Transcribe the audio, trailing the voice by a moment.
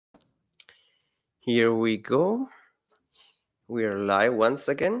Here we go. We are live once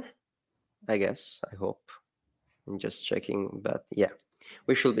again. I guess. I hope. I'm just checking, but yeah,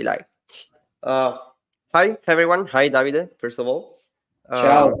 we should be live. Uh, Hi everyone. Hi Davide. First of all, um,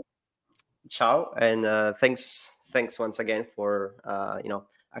 Ciao. ciao, and thanks once again for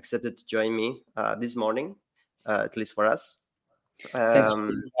accepted to join me this morning, at least for us. Thanks for Um,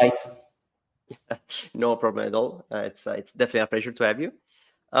 the invite. no problem at all. It's definitely a pleasure to have you.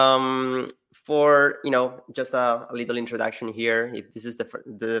 For just a little introduction here. If this is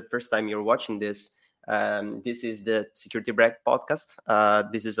the first time you're watching this, this is the Security Break podcast.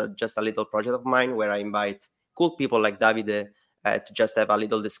 This is just a little project of mine where I invite cool people like Davide to just have a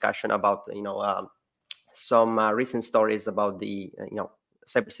little discussion about some recent stories about the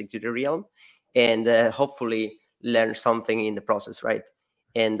cybersecurity realm, and hopefully learn something in the process, right?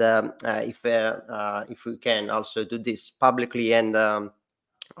 And if we can also do this publicly and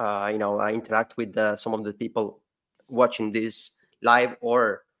interact with some of the people watching this live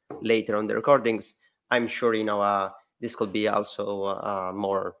or later on the recordings, I'm sure this could be also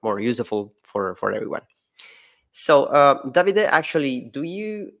more useful for everyone. So, Davide, actually, do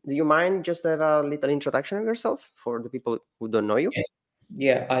you mind just have a little introduction of yourself for the people who don't know you? Yeah,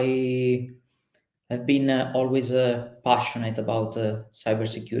 yeah, I have been always passionate about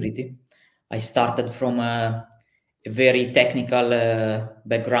cybersecurity. I started from a very technical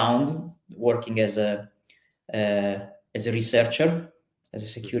background, working uh, as a researcher, as a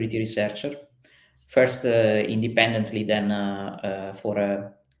security researcher. First independently, then for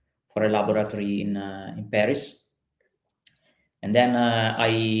a laboratory in Paris. And then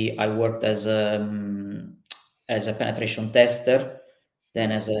I worked as a penetration tester,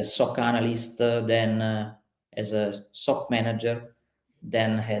 then as a SOC analyst, then as a SOC manager,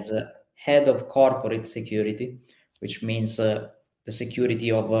 then as a head of corporate security, which means the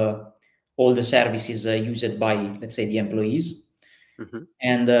security of all the services used by, let's say, the employees. Hmm.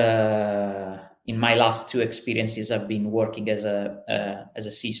 And in my last two experiences, I've been working as a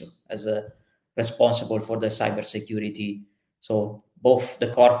CISO, as a responsible for the cybersecurity. So both the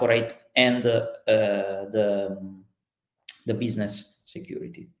corporate and the business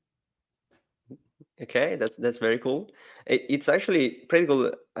security. Okay, that's very cool. It's actually pretty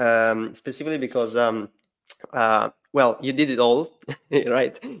cool, specifically because well, you did it all,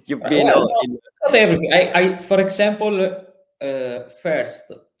 right? You've been Well, in. not everything. For example,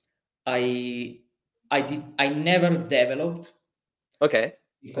 first, I, I never developed Okay,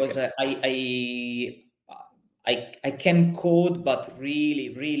 because okay. I can code, but really,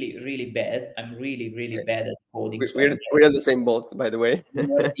 really, really bad. I'm really, really Okay. bad at coding, We- so I We're we're on the same boat, by the way.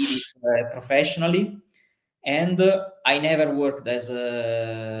 never did it professionally, and I never worked as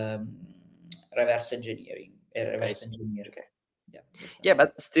a reverse engineering, a I reverse see. engineer. Okay. Yeah, Yeah,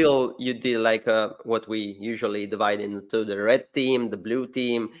 that's but still, you did like what we usually divide into the red team, the blue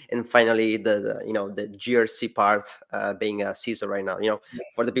team, and finally the GRC part, being a CISO right now.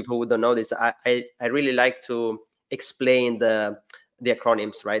 For the people who don't know this, I really like to explain the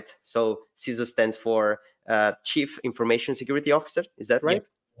acronyms, right? So CISO stands for Chief Information Security Officer. Is that yeah, right?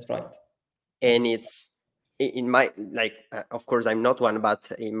 that's right. And That's it's in my, like, of course I'm not one, but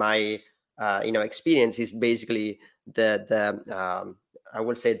in my experience is basically the I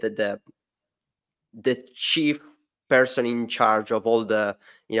will say that the chief person in charge of all the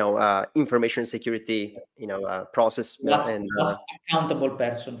information security process, last and last accountable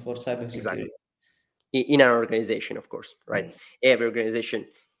person for exactly, cybersecurity. in an organization, of course, right? Every organization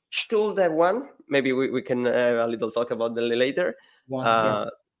should have one. Maybe we can have a little talk about that later. Want, yeah, uh,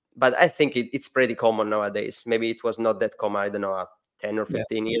 but I think it's pretty common nowadays. Maybe it was not that common, I don't know, 10 or yeah.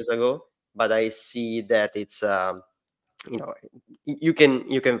 15 years ago, but I see that it's you know you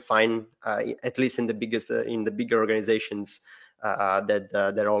can find, at least in the biggest in the bigger organizations, that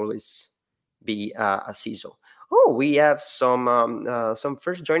there always be a CISO. Oh, we have some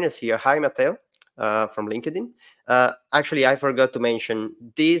first joiners here. Hi, Matteo, from LinkedIn. Actually, I forgot to mention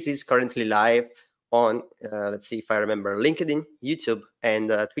this is currently live on, let's see if I remember, LinkedIn, YouTube, and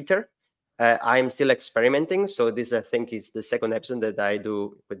Twitter. I'm still experimenting, so this, I think, is the second episode that I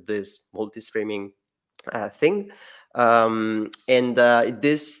do with this multi-streaming thing. And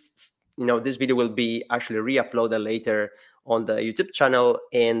this video will be actually re-uploaded later on the YouTube channel,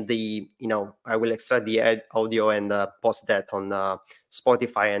 and I will extract the audio and post that on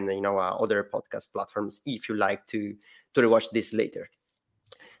Spotify and other podcast platforms if you like to rewatch this later.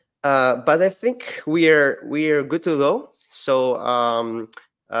 But I think we're good to go. So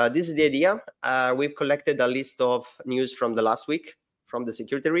this is the idea. We've collected a list of news from the last week from the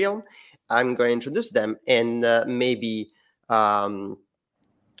security realm. I'm going to introduce them, and maybe um,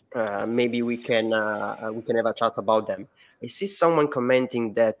 maybe we can have a chat about them. I see someone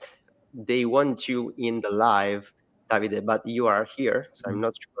commenting that they want you in the live, Davide, but you are here, so I'm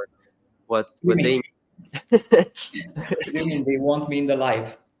not sure what they. You mean they want me in the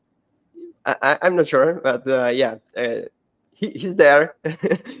live? I'm not sure, but yeah, he's there.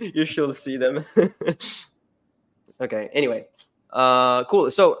 You should see them. Okay. Anyway, cool.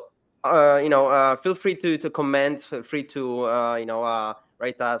 So, feel free to comment. Feel free to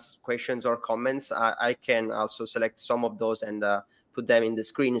write us questions or comments. I can also select some of those and put them in the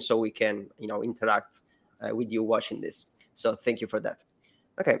screen so we can interact with you watching this. So thank you for that.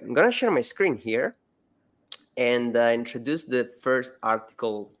 Okay, I'm gonna share my screen here and introduce the first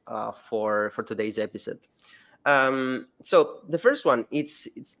article for today's episode. So the first one, it's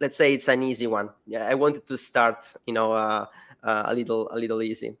let's say it's an easy one. Yeah, I wanted to start, a little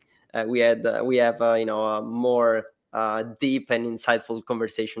easy. We have a more deep and insightful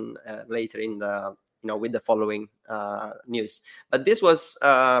conversation later in the with the following news. But this was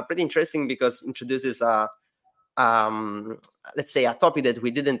pretty interesting because it introduces let's say a topic that we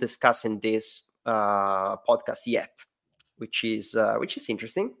didn't discuss in this podcast yet, which is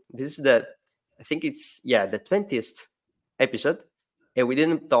interesting. This is I think it's the 20th episode, and we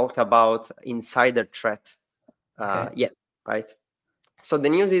didn't talk about insider threat yet, right? So the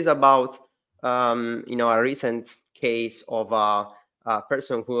news is about a recent case of a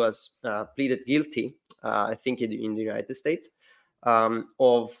person who has pleaded guilty, I think in the United States,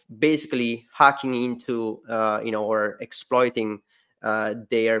 of basically hacking into or exploiting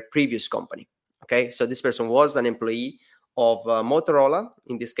their previous company. Okay, so this person was an employee of Motorola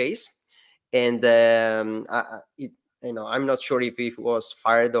in this case, and I'm not sure if he was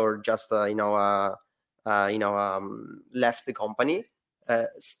fired or just left the company.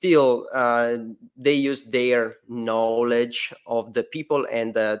 Still, they used their knowledge of the people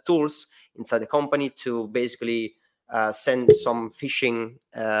and the tools inside the company to basically send some phishing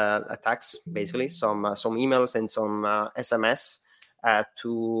attacks, basically some emails and some SMS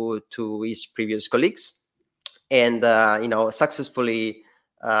to his previous colleagues, and successfully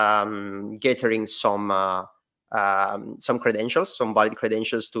gathering some credentials, some valid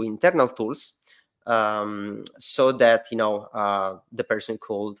credentials to internal tools, so that the person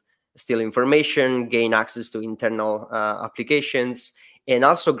could steal information, gain access to internal applications, and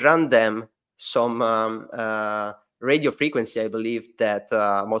also grant them some radio frequency, I believe, that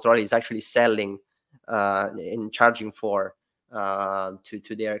Motorola is actually selling and charging for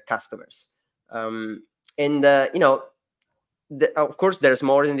to their customers. Of course, there's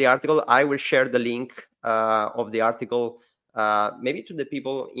more in the article. I will share the link of the article, maybe to the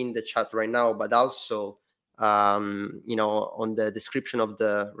people in the chat right now, but also on the description of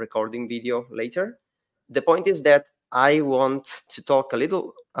the recording video later. The point is that I want to talk a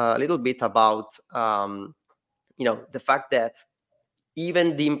little bit about the fact that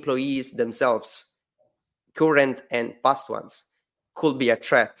even the employees themselves, current and past ones, could be a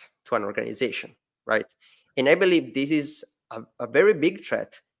threat to an organization, right? And I believe this is a very big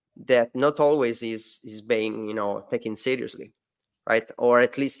threat that not always is being taken seriously, right? Or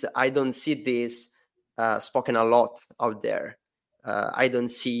at least I don't see this spoken a lot out there. I don't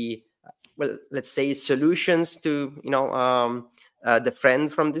see, well, let's say, solutions to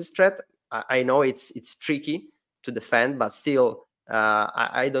defend from this threat. I know it's tricky to defend, but still,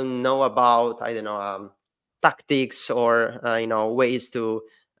 I don't know about tactics or ways to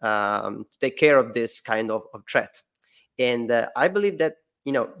take care of this kind of threat. And I believe that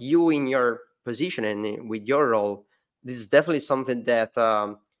you in your position and with your role, this is definitely something that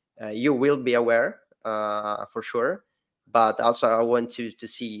you will be aware for sure. But also, I want to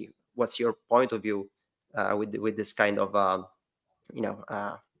see what's your point of view with this kind of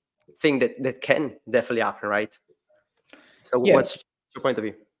thing that can definitely happen, right? So, what's your point of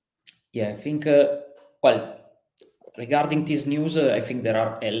view? Yeah, I think regarding this news, I think there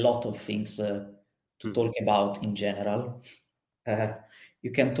are a lot of things to talk about in general.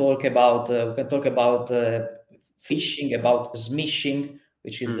 You can talk about phishing, about smishing,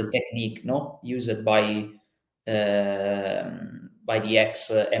 which is the technique used by the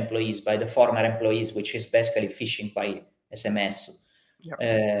ex-employees, by the former employees, which is basically phishing by SMS.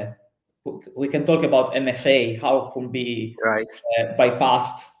 Yeah. We can talk about MFA, how it could be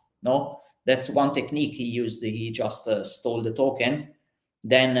bypassed. No, that's one technique he used. He just stole the token.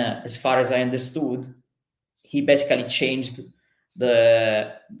 Then, as far as I understood, he basically changed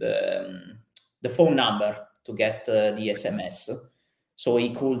the phone number to get the SMS, so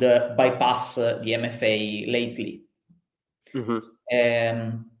he could bypass the MFA lately.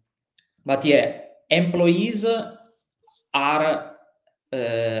 But yeah, employees are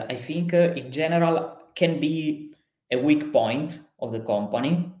I think in general can be a weak point of the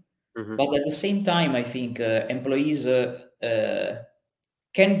company. But at the same time, I think employees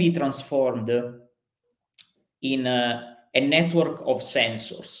can be transformed in a network of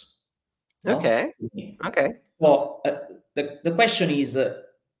sensors. No? Okay. So the question is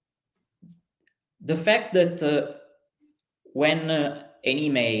the fact that when an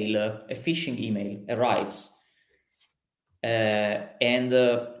email, a phishing email arrives, and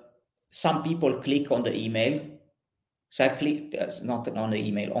some people click on the email, so I click not on the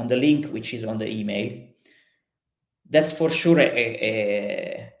email, on the link which is on the email, that's for sure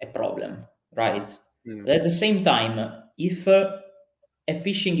a problem, right? But at the same time, if a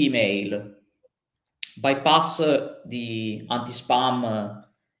phishing email bypass the anti-spam,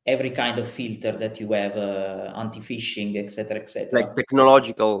 every kind of filter that you have, anti-phishing, etc., like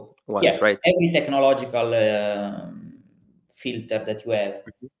technological ones, right? Every technological filter that you have,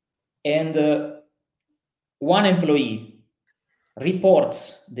 and one employee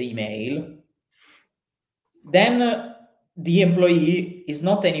reports the email, then the employee is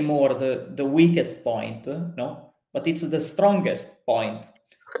not anymore the weakest point, no, but it's the strongest point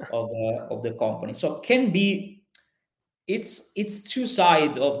of the company. So can be it's two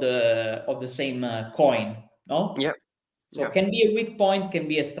sides of the same coin, no? Yeah. So can be a weak point, can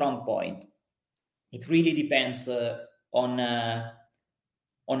be a strong point. It really depends on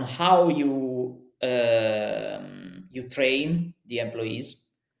how you train the employees.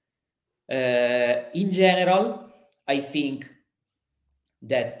 In general, I think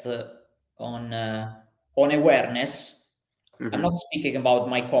that on awareness, I'm not speaking about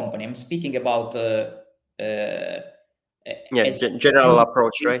my company. I'm speaking about general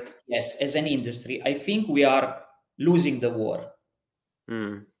approach, right? Yes, as an industry, I think we are losing the war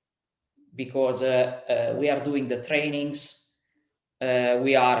because we are doing the trainings.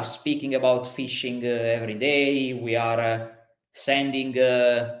 We are speaking about phishing every day. We are sending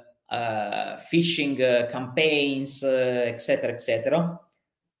phishing campaigns, etc., etc.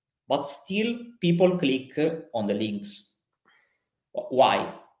 But still, people click on the links.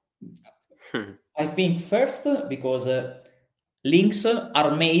 Why? I think first because links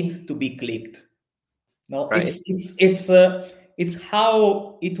are made to be clicked. No, right. It's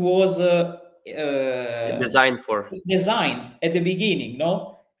how it was designed at the beginning.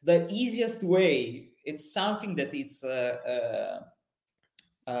 No, the easiest way. It's something that it's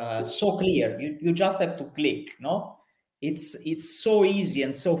so clear. You just have to click. No, it's so easy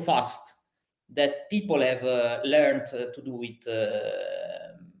and so fast that people have learned to do it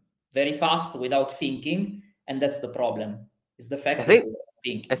very fast without thinking, and that's the problem. Is the fact I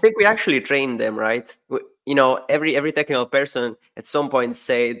think we actually train them, right? You know, every technical person at some point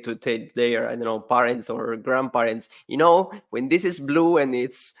say to their, I don't know, parents or grandparents, you know, when this is blue and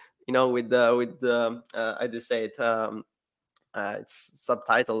it's, you know, with the I just say it, it's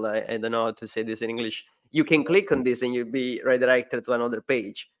subtitled. I don't know how to say this in English. You can click on this and you'll be redirected to another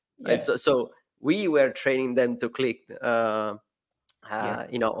page. Right? So we were training them to click, you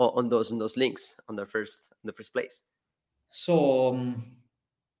know, on those links on the first place. So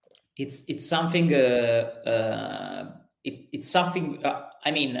it's something. It's something.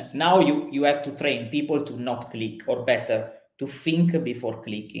 I mean, now you have to train people to not click, or better, to think before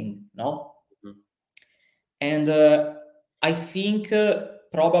clicking. No, and I think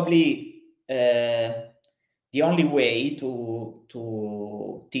probably the only way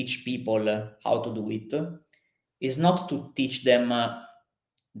to teach people how to do it is not to teach them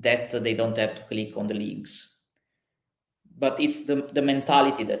that they don't have to click on the links. But it's the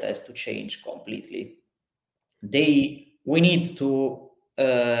mentality that has to change completely. We need to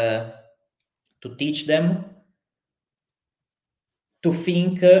teach them to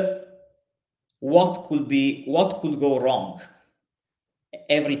think what could go wrong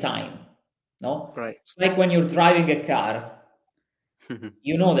every time. No, right? It's like when you're driving a car.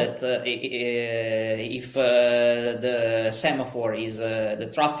 You know that if the semaphore is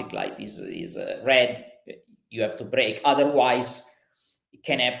the traffic light is red, you have to brake. Otherwise, it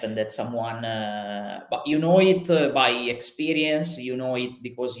can happen that someone, but you know it by experience. You know it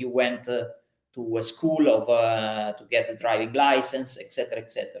because you went to a school of to get the driving license, etc.,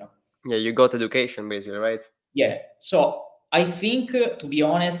 etc. Yeah, you got education basically, right? Yeah. So I think, to be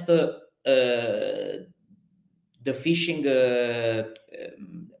honest, the phishing,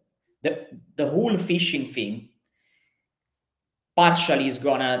 the whole phishing thing partially is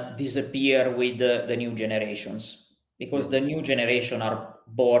gonna disappear with the new generations, because the new generation are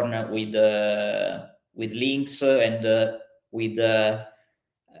born with links and with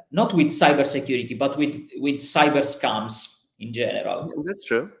not with cybersecurity, but with cyber scams. in general. That's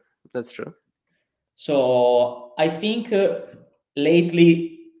true. That's true. So I think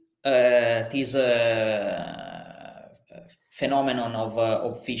lately this phenomenon of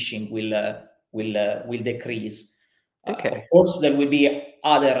phishing will decrease. Okay. Of course, there will be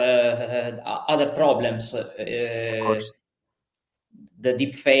other problems. Of course. The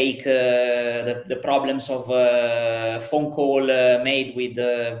deep fake, the problems of phone call made with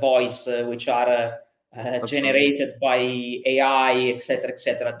voice, which are generated by AI,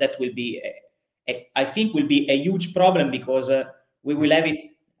 etc. That will be, I think, will be a huge problem because we will have it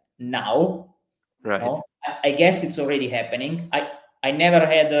now. Right. No? I guess it's already happening. I never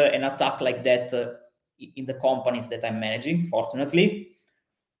had an attack like that in the companies that I'm managing, fortunately.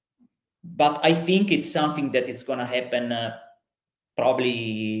 But I think it's something that is going to happen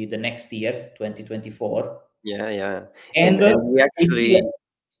probably the next year, 2024. Yeah. And we actually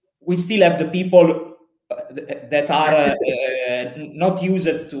we still have the people that are not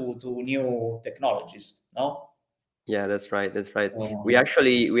used to new technologies. No. Yeah, that's right. We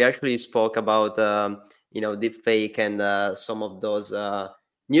actually spoke about deepfake and some of those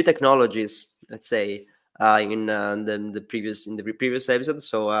new technologies. Let's say in the previous episode.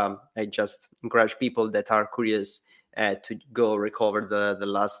 So I just encourage people that are curious to go recover the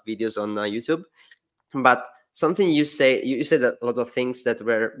last videos on YouTube. But something you said a lot of things that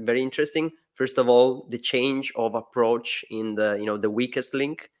were very interesting. First of all, the change of approach in the weakest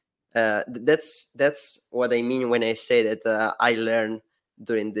link. That's what I mean when I say that I learned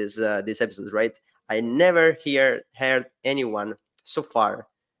during this episode, right? I never heard anyone so far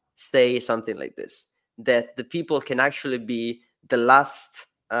say something like this, that the people can actually be the last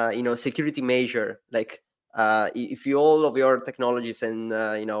security measure. Like if all of your technologies and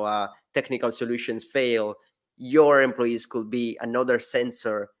technical solutions fail, your employees could be another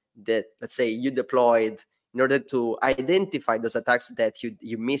sensor that, let's say, you deployed in order to identify those attacks that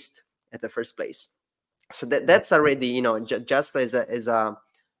you missed at the first place. So that's already just as an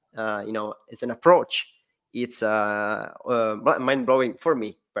approach. It's mind blowing for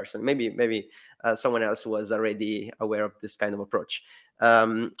me personally. Maybe someone else was already aware of this kind of approach.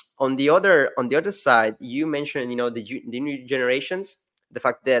 On the other side, you mentioned the new generations, the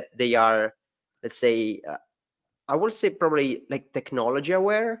fact that they are, let's say, I would say probably like technology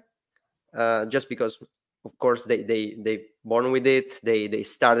aware, just because of course they born with it. They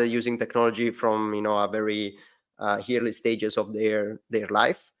started using technology from a very early stages of their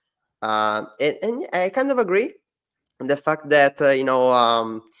life, and I kind of agree on the fact that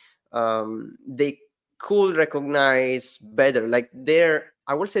they could recognize better, like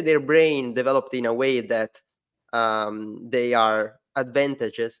I would say their brain developed in a way that they are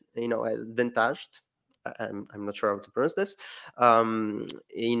advantaged. I'm not sure how to pronounce this,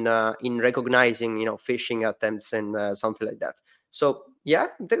 in recognizing phishing attempts and something like that. So yeah,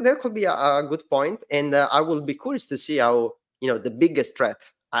 that could be a good point, and I will be curious to see how the biggest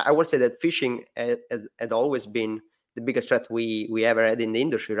threat. I would say that phishing had always been the biggest threat we ever had in the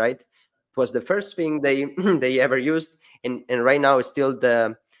industry, right? It was the first thing they they ever used, and right now it's still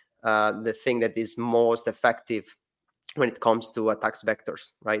the thing that is most effective when it comes to attacks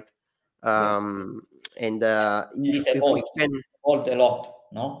vectors, right? And if we can evolved a lot,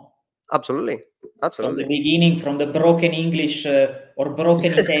 no? Absolutely. From the beginning, from the broken English or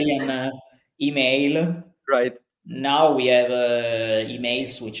broken Italian email, right? Now we have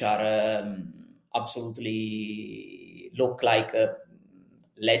emails which are absolutely look like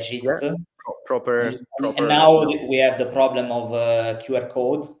legit. Yeah. Proper. And now we have the problem of QR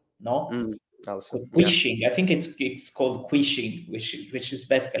code, no? Also, phishing. Yeah. I think it's called phishing, which is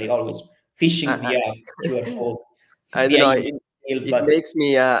basically always phishing via QR code. I don't know. It makes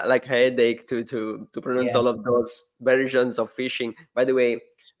me like a headache to pronounce all of those versions of phishing. By the way,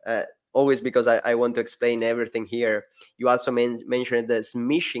 always because I want to explain everything here. You also mentioned the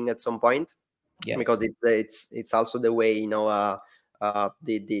smishing at some point, because it's also the way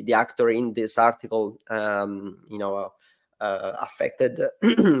the actor in this article affected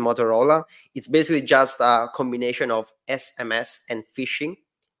Motorola. It's basically just a combination of SMS and phishing,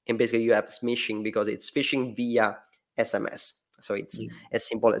 and basically you have smishing because it's phishing via SMS. So it's as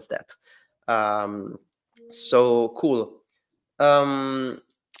simple as that. So cool.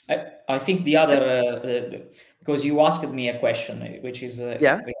 I think the other because you asked me a question which is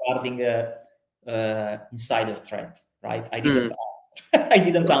regarding insider threat, right? I didn't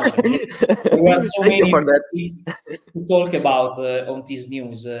answer. There were so many things to talk about on this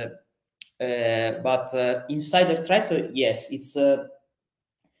news, but insider threat, yes,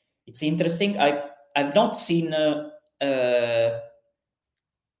 it's interesting. I've not seen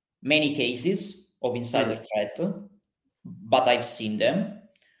many cases of insider threat. but I've seen them.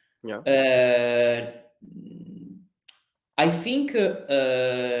 Yeah. I think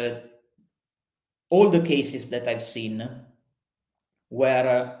all the cases that I've seen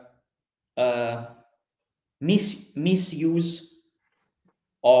were misuse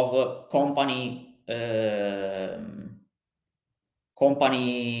of company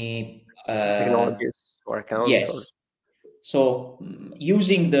technologies or accounts. Yes. So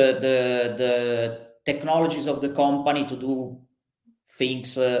using the technologies of the company to do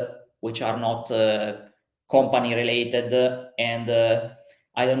things which are not company related, and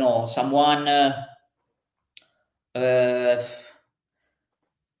I don't know, someone in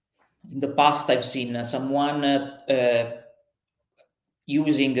the past I've seen someone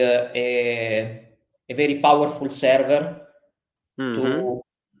using a very powerful server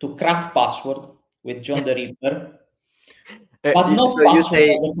to crack password with John the Ripper. But not so password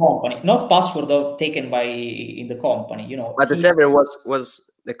of the company, not password taken by in the company, you know. But the server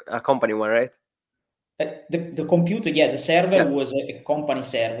was a company one, right? The computer, yeah, the server was a company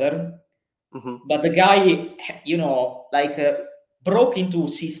server, but the guy, you know, like broke into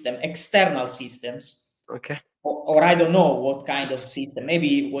external systems. Okay. Or I don't know what kind of system.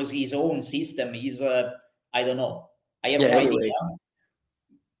 Maybe it was his own system. I don't know. I have no idea.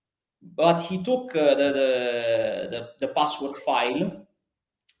 But he took the password file,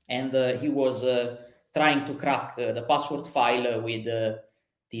 and he was trying to crack the password file with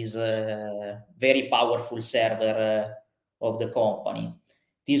this very powerful server of the company.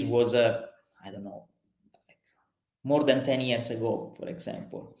 This was, I don't know, more than 10 years ago, for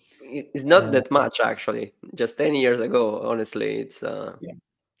example. It's not that much, actually. Just 10 years ago, honestly. It's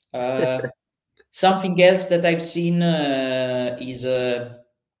something else that I've seen is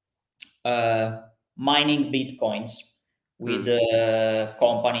mining bitcoins with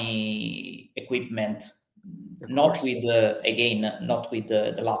company equipment, not with again, not with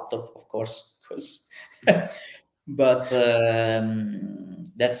the laptop, of course, but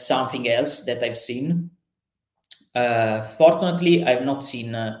that's something else that I've seen. Fortunately, I've not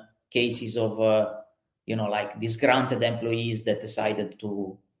seen cases of like disgruntled employees that decided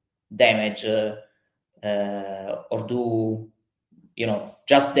to damage or do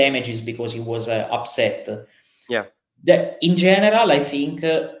just damages because he was upset. In general, I think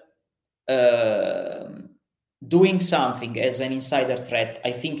doing something as an insider threat,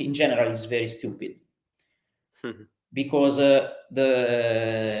 I think in general is very stupid. Because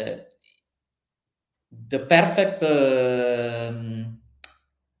the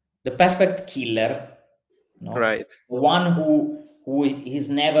perfect killer, right, the one who is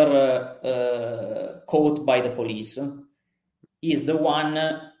never caught by the police, is the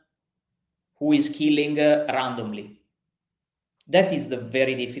one who is killing randomly. That is the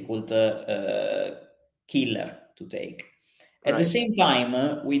very difficult killer to take. At the same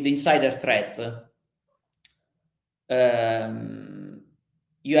time, with insider threat,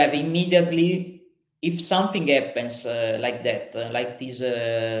 you have immediately, if something happens like that, like this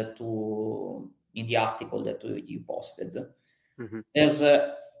in the article that you posted,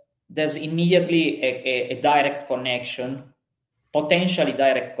 there's immediately a direct connection, potentially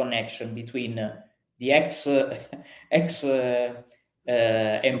direct connection between the ex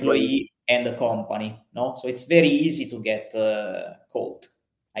employee and the company. So it's very easy to get caught,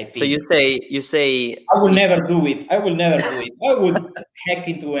 I think. So you say I will never do it. I will never do it. I would hack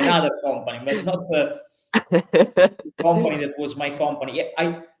into another company, but not the company that was my company.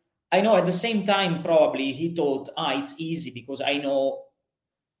 I know at the same time, probably he thought, it's easy because I know,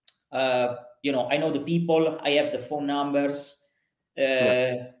 I know the people, I have the phone numbers,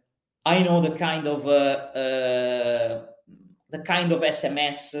 I know the kind of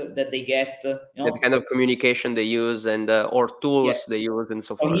SMS that they get, the kind of communication they use and or tools they use and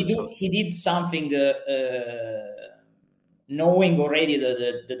so forth. He did something knowing already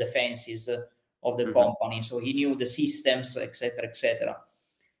the defenses of the company, so he knew the systems, etc.,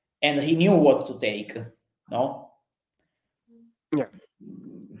 and he knew what to take.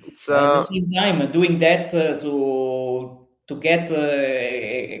 It's at the same time, doing that to get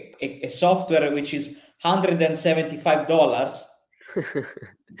a software which is $175.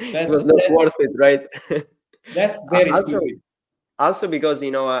 It was not worth it, right? That's very stupid. Also because,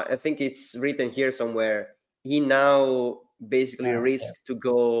 I think it's written here somewhere, he now basically risks to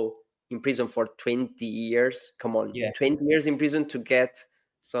go in prison for 20 years. Come on, 20 years in prison to get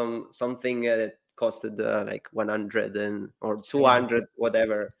something that costed like 100 or 200,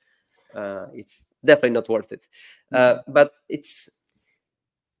 whatever. It's definitely not worth it. But it's...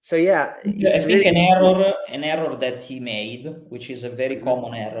 So I think really an error that he made, which is a very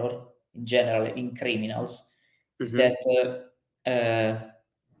common error in general in criminals, is that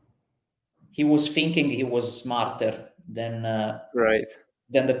he was thinking he was smarter than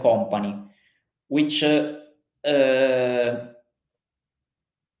the company, which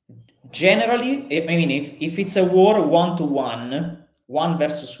generally, I mean, if it's a war 1-to-1, 1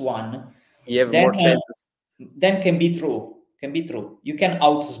 versus 1, you have more chances. Then can be true. You can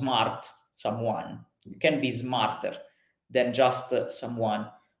outsmart someone. You can be smarter than just someone.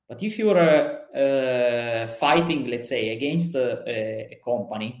 But if you're fighting, let's say, against a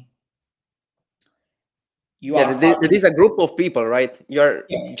company, there is a group of people, right? You're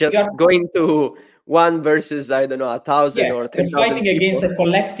going to 1 versus, I don't know, 1,000 or 10,000 you're fighting against a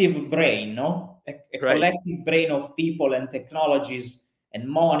collective brain, no? A collective brain of people and technologies and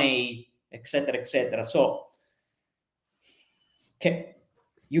money, etc., etc. So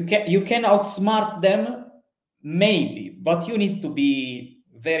you can outsmart them, maybe, but you need to be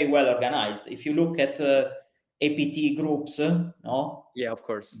very well organized. If you look at APT groups, no? Yeah, of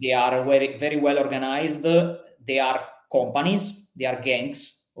course. They are very, very well organized. They are companies. They are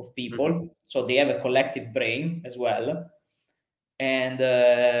gangs of people. So they have a collective brain as well. And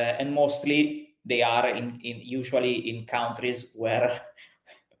mostly they are usually in countries where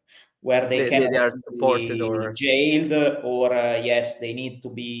they are supported be or jailed, or yes, they need to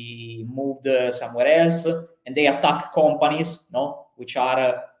be moved somewhere else, and they attack companies, no, which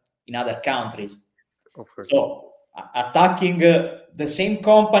are in other countries. Of course. So attacking the same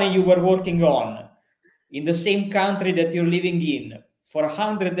company you were working on in the same country that you're living in for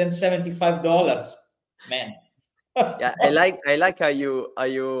 $175, man. Yeah, I like how you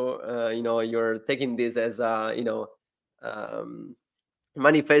you're taking this as a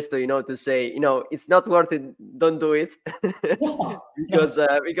manifesto, to say, it's not worth it, don't do it. because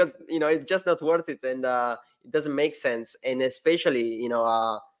it's just not worth it, and it doesn't make sense. And especially,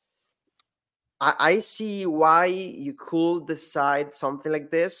 I see why you could decide something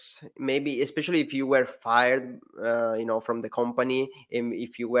like this, maybe especially if you were fired from the company, and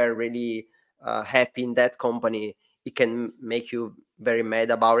if you were really happy in that company, it can make you very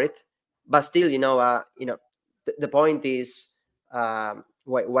mad about it. But still, the point is,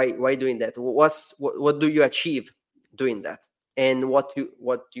 why doing that? What do you achieve doing that, and what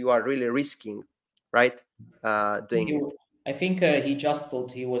you are really risking, right? Doing it. I think he just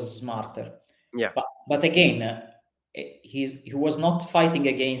thought he was smarter. Yeah. But again, he was not fighting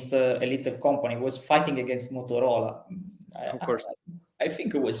against a little company. He was fighting against Motorola. Of course. I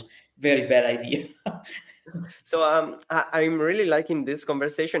think it was very bad idea. So I'm really liking this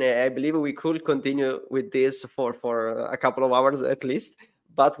conversation. I believe we could continue with this for a couple of hours at least,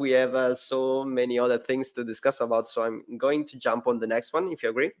 but we have so many other things to discuss about. So I'm going to jump on the next one, if you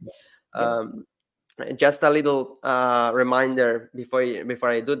agree. Yeah. Just a little reminder before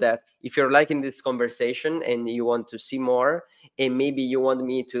I do that. If you're liking this conversation and you want to see more, and maybe you want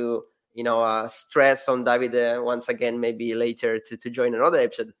me to stress on Davide once again, maybe later to join another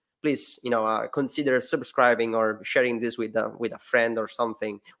episode, please consider subscribing or sharing this with a friend or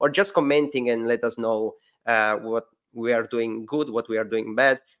something, or just commenting and let us know what we are doing good, what we are doing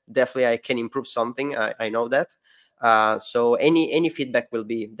bad. Definitely I can improve something. I know that. So any feedback will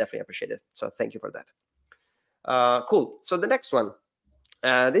be definitely appreciated. So thank you for that. Cool. So the next one,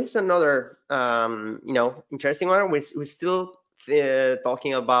 this is another interesting one. We're still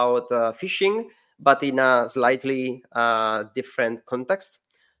talking about phishing, but in a slightly different context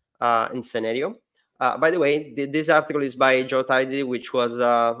and scenario. By the way, this article is by Joe Tidy, which was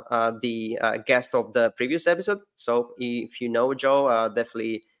the guest of the previous episode. So if you know Joe,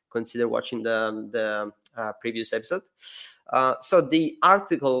 definitely consider watching the previous episode. So the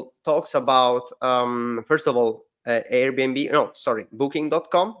article talks about, first of all,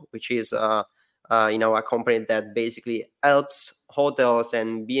 Booking.com, which is a company that basically helps hotels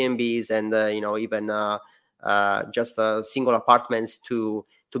and B&Bs and even just single apartments to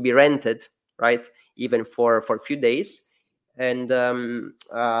be rented, right, even for a few days. And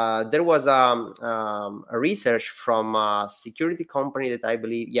there was a research from a security company that I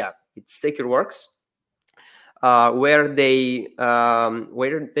believe, it's SecureWorks, where they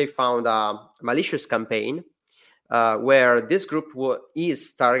found a malicious campaign where this group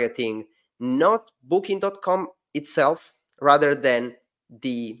is targeting not Booking.com itself, rather than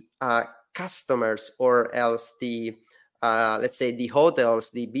the customers, or else the let's say the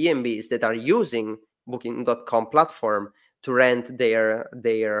hotels, the B&Bs that are using Booking.com platform to rent their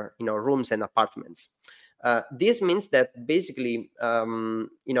rooms and apartments. This means that basically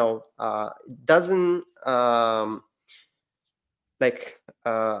doesn't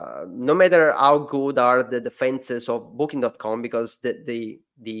no matter how good are the defenses of Booking.com, because the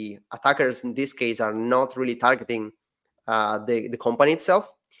attackers in this case are not really targeting the company itself.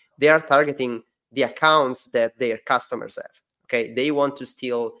 They are targeting the accounts that their customers have. Okay, they want to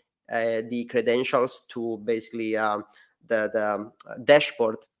steal the credentials to basically the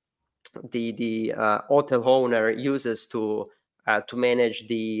dashboard the hotel owner uses to manage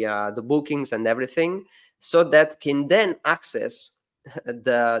the bookings and everything, so that can then access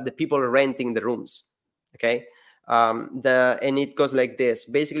the people renting the rooms. Okay, and it goes like this.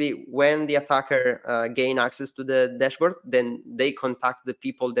 Basically, when the attacker gain access to the dashboard, then they contact the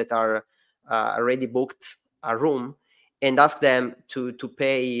people that are already booked a room and ask them to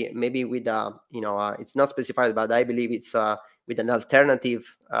pay, maybe with it's not specified, but I believe it's with an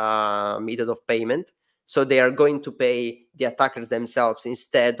alternative method of payment. So they are going to pay the attackers themselves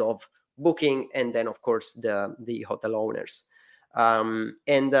instead of Booking, and then of course the hotel owners. I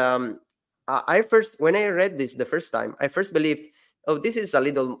first, when I read this the first time, I first believed, oh, this is a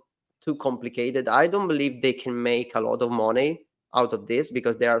little too complicated. I don't believe they can make a lot of money out of this,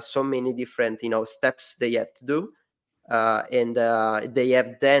 because there are so many different steps they have to do, and they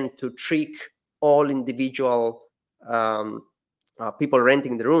have then to trick all individual people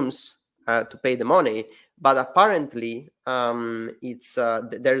renting the rooms to pay the money. But apparently, there's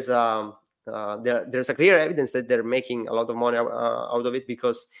a clear evidence that they're making a lot of money out of it,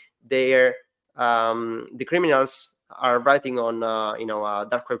 because the criminals are writing on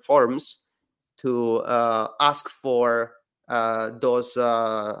dark web forums to ask for those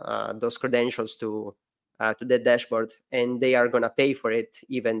credentials to the dashboard, and they are gonna pay for it,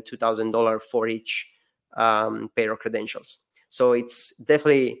 even $2,000 for each pair of credentials. So it's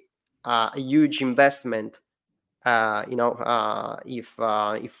definitely a huge investment. If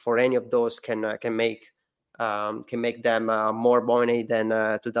for any of those can make them more money than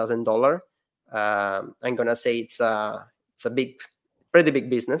 $2,000, I'm gonna say it's a pretty big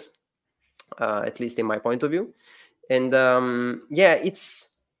business, at least in my point of view. And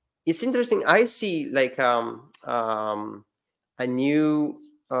it's interesting. I see like a new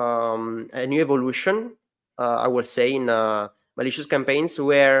evolution, I would say, in malicious campaigns,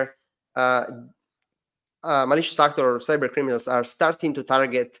 where malicious actors or cyber criminals are starting to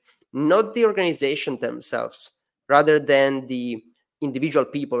target not the organization themselves, rather than the individual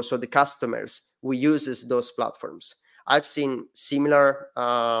people, so the customers who uses those platforms. I've seen similar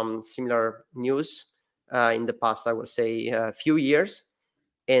news in the past, I would say, a few years.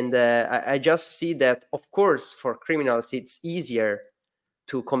 And I just see that, of course, for criminals, it's easier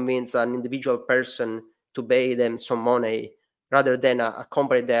to convince an individual person to pay them some money, rather than a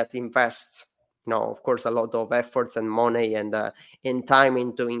company that invests, of course, a lot of efforts and money and time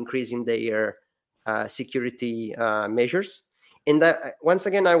into increasing their security measures. And once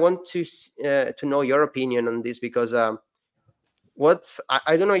again, I want to know your opinion on this, because I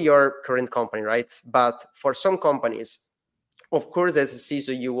don't know your current company, right? But for some companies, of course, as a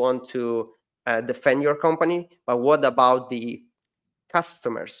CISO, you want to defend your company, but what about the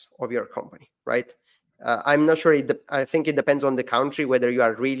customers of your company, right? I'm not sure. I think it depends on the country whether you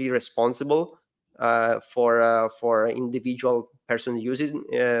are really responsible for individual person using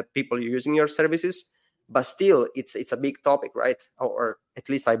people using your services. But still, it's a big topic, right? Or at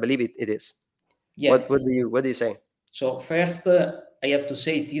least I believe it is. Yeah. What do you say? So first, I have to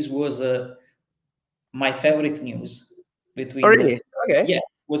say this was my favorite news. Between really? Okay. Yeah,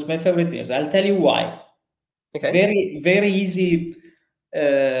 was my favorite news. I'll tell you why. Okay. Very easy,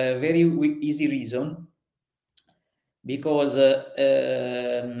 very easy reason. Because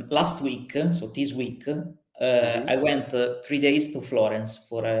last week, so this week, I went 3 days to Florence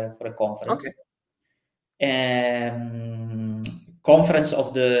for a conference. Okay. Conference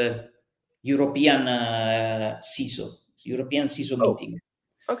of the European CISO meeting.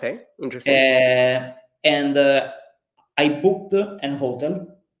 Okay, interesting. And I booked an hotel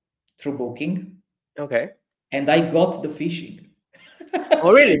through Booking. Okay. And I got the phishing.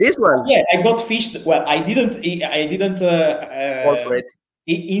 Oh, really? This one? Yeah, I got phished. Well, I didn't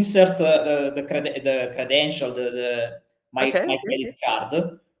insert the credential, my credit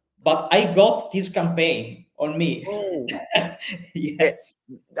card, but I got this campaign on me. Oh. Yeah.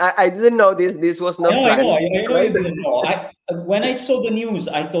 I didn't know this. This was not planned. I know you didn't know. When I saw the news,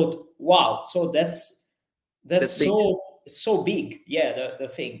 I thought, wow, so that's so big. Yeah, the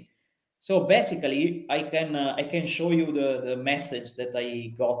thing. So basically, I can show you the message that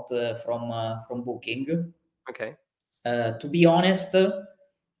I got from Booking. Okay. To be honest,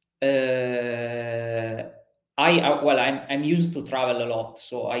 I'm used to travel a lot,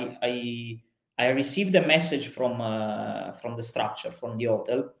 so I I received a message from the structure, from the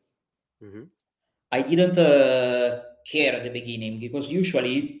hotel. Mm-hmm. I didn't care at the beginning, because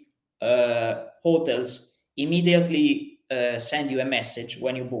usually hotels immediately send you a message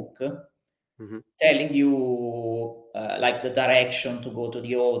when you book, Mm-hmm. telling you like the direction to go to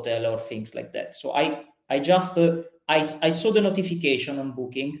the hotel or things like that. So I just I saw the notification on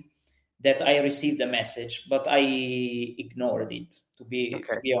booking that I received a message, but I ignored it, to be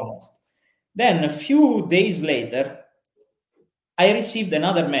honest. Then a few days later, I received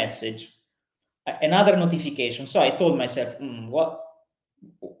another message, another notification. So I told myself,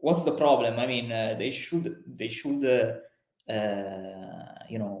 what's the problem? I mean, they should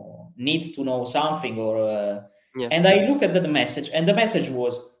need to know something, or and I look at the message, and the message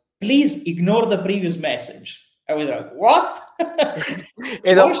was, please ignore the previous message. I was like, what?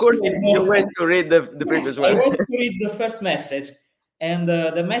 And of course you went to read the previous one. I went to read the first message, and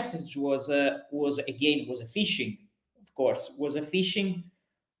the message was a phishing, of course,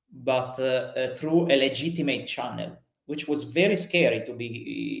 but through a legitimate channel, which was very scary, to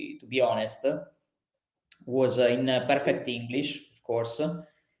be honest. Was in perfect English, of course,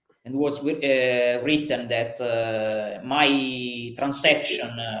 and was written that my transaction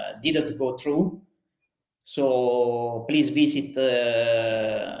didn't go through. So please visit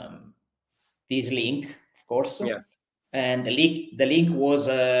this link, of course. Yeah. And the link was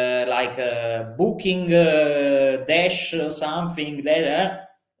like booking dash something there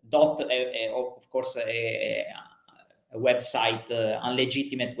of course a website,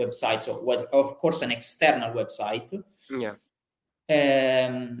 unlegitimate website. So it was, of course, an external website. Yeah.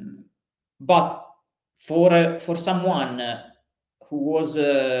 But for someone who was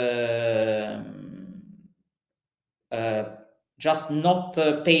just not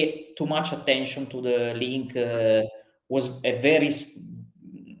pay too much attention to the link, was a very,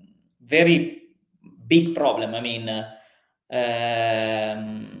 very big problem. I mean,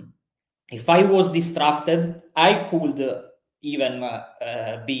 if I was distracted, I could even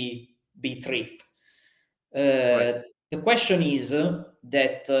be tricked. Right. The question is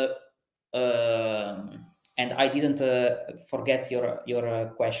that, and I didn't forget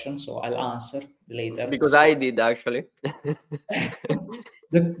your question, so I'll answer later. Because I did, actually.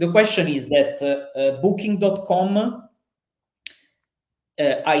 The question is that Booking.com,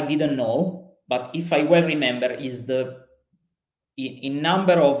 I didn't know, but if I well remember, is the in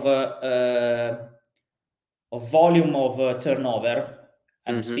number of volume of turnover.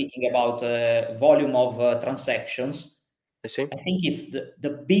 I'm speaking about volume of transactions. I see. I think it's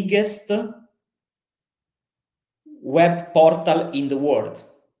the biggest web portal in the world.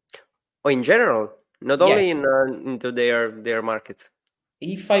 Oh, in general, not only into their market.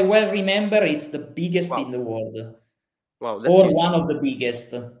 If I well remember, it's the biggest in the world. Wow, that's or huge. One of the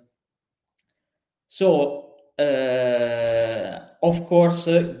biggest. So, of course,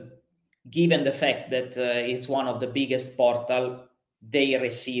 given the fact that it's one of the biggest portal, they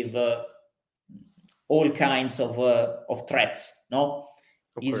receive all kinds of threats. No,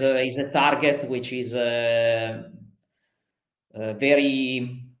 is a target which is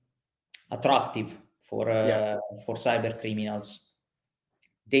very attractive for cyber criminals.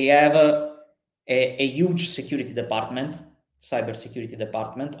 They have a huge security department, cyber security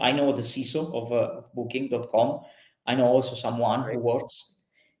department. I know the CISO of Booking.com. I know also someone who works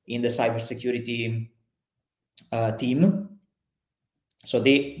in the cybersecurity team. So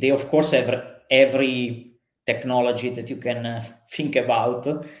they of course have every technology that you can think about,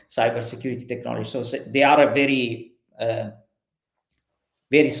 cybersecurity technology. So they are a very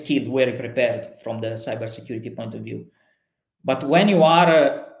very skilled, very prepared from the cybersecurity point of view. But when you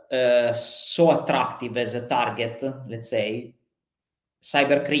are so attractive as a target, let's say,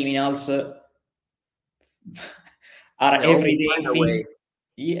 cyber criminals are every day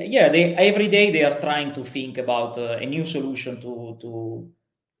every day they are trying to think about a new solution to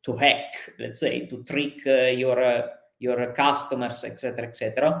hack, let's say, to trick your customers, etc.,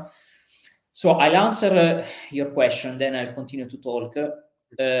 etc. So I'll answer your question, then I'll continue to talk.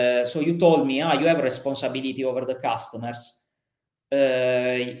 So you told me, you have responsibility over the customers.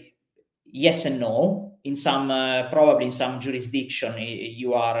 Yes and no. In some, probably in some jurisdiction,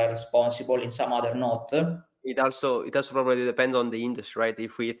 you are responsible. In some other, not. It also probably depends on the industry, right?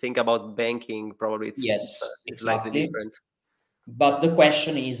 If we think about banking, probably it's slightly different. But the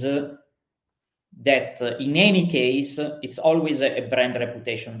question is that in any case, it's always a brand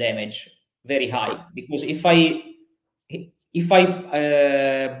reputation damage, very high. Because if I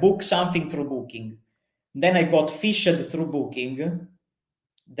book something through Booking, then I got phished through Booking,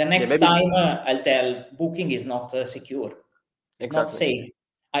 the next time I'll tell Booking is not secure. It's not safe.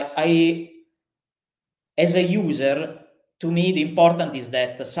 as a user, to me, the important is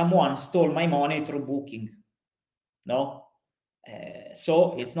that someone stole my money through Booking. No,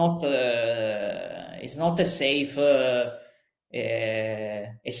 so it's not a safe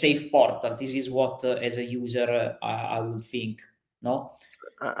portal. This is what, as a user, I would think. No,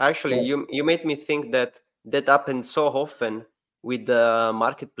 Actually, so, you made me think that happens so often with the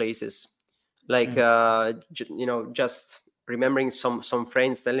marketplaces. Like just remembering some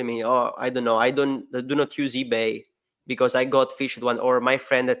friends telling me, "Oh, I don't know, I do not use eBay because I got phished one, or my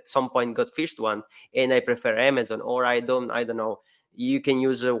friend at some point got phished one, and I prefer Amazon, or I don't know." You can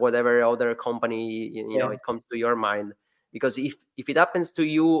use whatever other company it comes to your mind, because if it happens to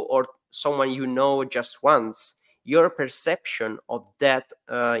you or someone just once, your perception of that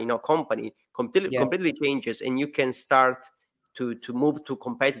company completely changes, and you can start to move to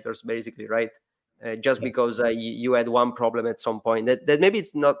competitors, basically, right? Just because you had one problem at some point that maybe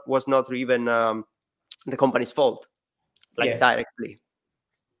was not even the company's fault, like directly.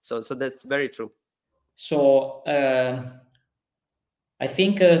 So that's very true. So I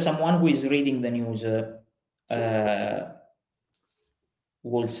think someone who is reading the news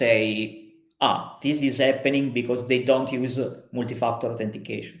will say, this is happening because they don't use multi-factor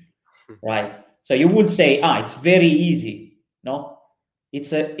authentication, right? So you would say, it's very easy. No,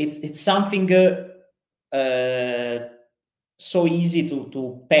 it's something so easy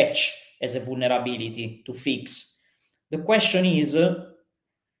to patch as a vulnerability, to fix. The question is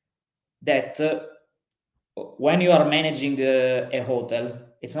that when you are managing a hotel,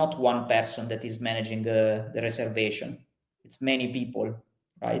 it's not one person that is managing the reservation. It's many people,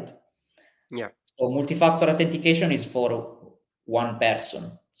 right? Yeah. So multi-factor authentication is for one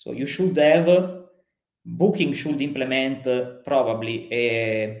person. So you should have, Booking should implement probably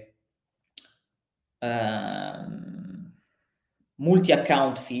a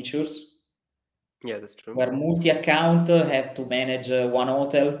multi-account features. Yeah, that's true. Where multi-account have to manage one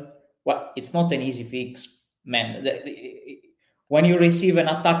hotel. Well, it's not an easy fix, man. When you receive an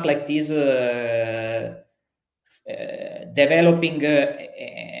attack like this, developing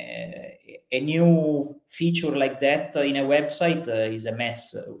a new feature like that in a website is a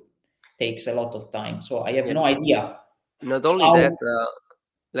mess. Takes a lot of time. So I have no idea. Not only that,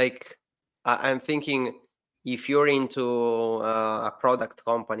 like I'm thinking, if you're into a product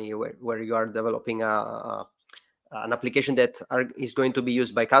company where you are developing an application that is going to be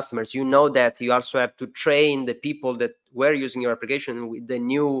used by customers, that you also have to train the people that were using your application with the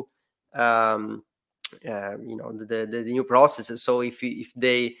new the new processes. So if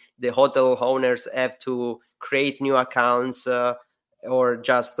the hotel owners have to create new accounts or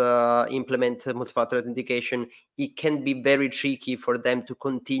just implement multi-factor authentication, it can be very tricky for them to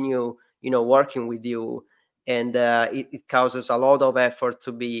continue working with you, and it causes a lot of effort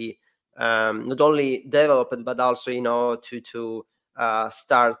to be not only developed but also to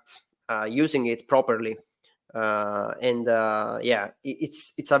start using it properly.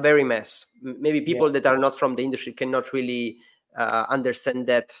 It's a very mess. Maybe people that are not from the industry cannot really understand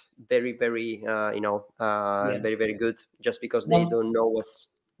that very very very very good, just because they don't know what's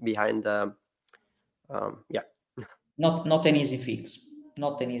behind the not an easy fix.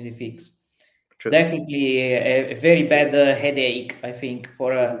 True. Definitely a very bad headache, I think,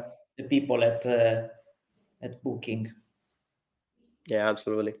 for the people at Booking. Yeah,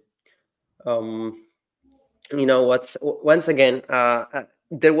 absolutely. Once again,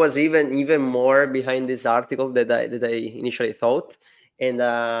 there was even more behind this article that I initially thought, and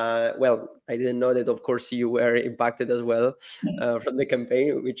well, I didn't know that, of course, you were impacted as well from the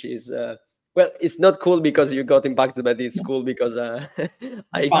campaign, which is well, it's not cool because you got impacted, but it's cool because I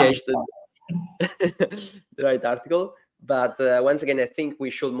catched the right article. But once again, I think we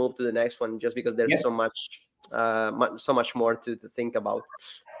should move to the next one, just because there's so much more to think about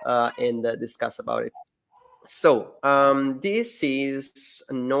and discuss about it. So this is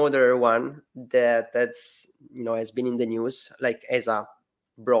another one that's has been in the news, like as a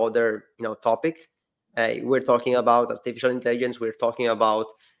broader topic. We're talking about artificial intelligence. We're talking about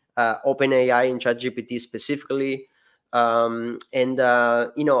OpenAI and ChatGPT specifically, and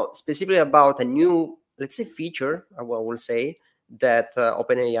specifically about a new, let's say, feature. I will say that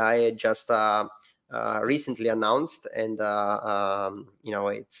OpenAI just recently announced, and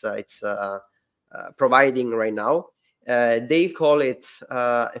it's providing right now. They call it,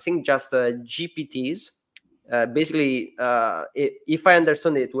 I think, just GPTs. Basically, if I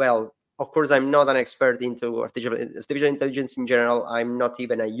understand it well, of course, I'm not an expert into artificial intelligence in general. I'm not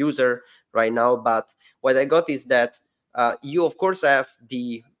even a user right now. But what I got is that you, of course, have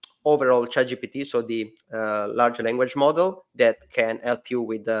the overall ChatGPT, so the large language model that can help you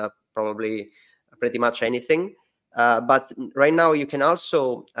with probably pretty much anything. But right now you can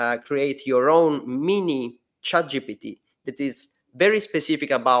also create your own mini ChatGPT that is very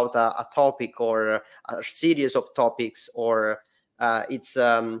specific about a topic or a series of topics, or it's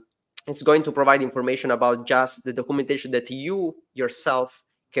going to provide information about just the documentation that you yourself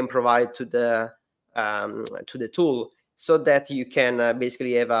can provide to the tool, so that you can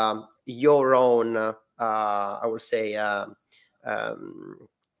basically have your own I would say I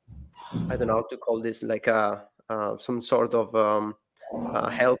don't know how to call this, like some sort of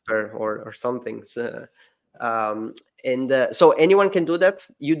helper or something. So, so anyone can do that.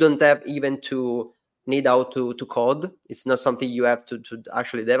 You don't have even to need how to code. It's not something you have to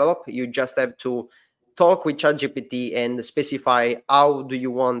actually develop. You just have to talk with ChatGPT and specify how do you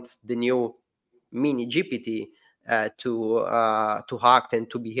want the new mini GPT to act and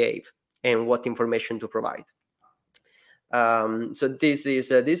to behave, and what information to provide. So this is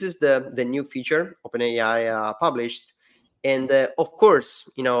the new feature OpenAI published, and of course,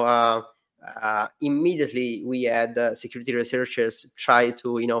 immediately we had security researchers try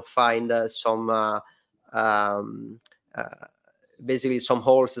to find some basically some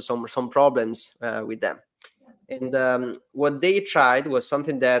holes, some problems with them. And what they tried was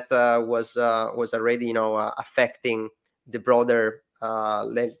something that was already affecting the broader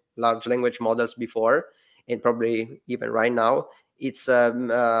large language models before, and probably even right now. It's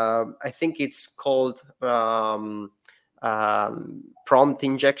I think it's called prompt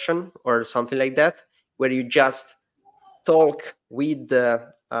injection or something like that, where you just talk with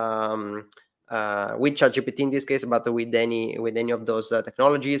the with ChatGPT in this case, but with any of those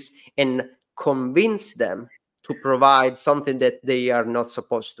technologies, and convince them to provide something that they are not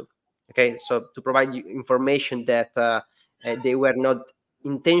supposed to. Okay, so to provide you information that they were not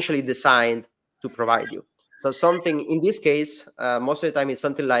intentionally designed to provide you. So something in this case, most of the time, is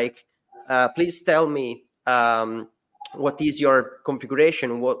something like, please tell me what is your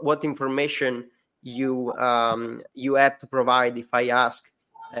configuration, what information you have to provide if I ask,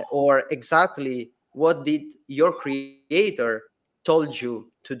 or exactly what did your creator told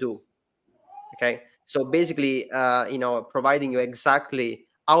you to do. Okay, so basically, providing you exactly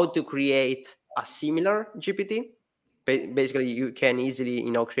how to create a similar GPT. Basically, you can easily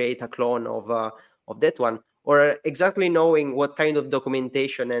create a clone of that one, or exactly knowing what kind of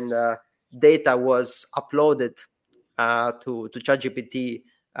documentation and data was uploaded to ChatGPT,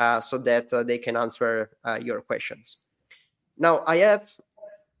 so that they can answer your questions. Now, I have,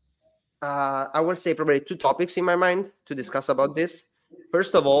 I will say, probably two topics in my mind to discuss about this.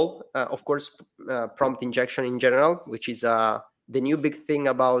 First of all, of course, prompt injection in general, which is the new big thing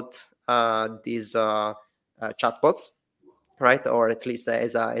about these chatbots, right? Or at least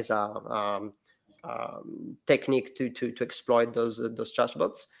as a technique to exploit those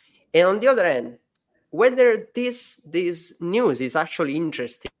chatbots. And on the other hand, whether this news is actually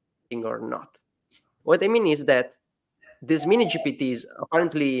interesting or not. What I mean is that these mini GPTs,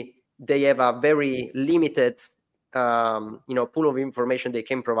 apparently they have a very limited pool of information they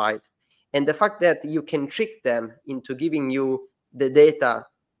can provide, and the fact that you can trick them into giving you the data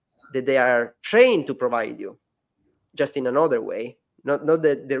that they are trained to provide you, just in another way, not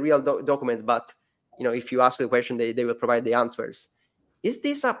the real document, but if you ask the question, they will provide the answers. Is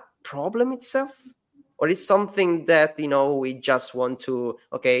this a problem itself, or is something that we just want to,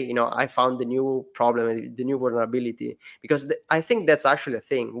 okay, I found the new problem, the new vulnerability? Because I think that's actually a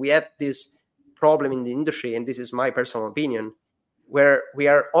thing. We have this problem in the industry, and this is my personal opinion, where we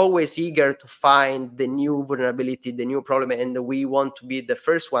are always eager to find the new vulnerability, the new problem, and we want to be the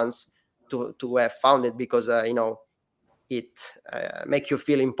first ones to have found it, because it make you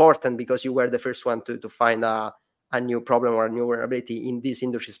feel important because you were the first one to find a new problem or a new vulnerability in this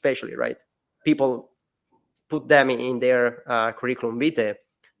industry, especially, right? People put them in their curriculum vitae.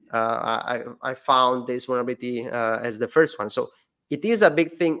 I found this vulnerability as the first one. So it is a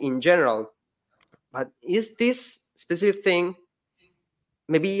big thing in general, but is this specific thing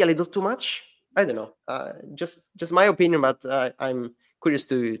maybe a little too much? I don't know. Just my opinion, but I'm curious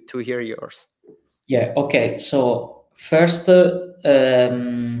to hear yours. Yeah. Okay. So first, I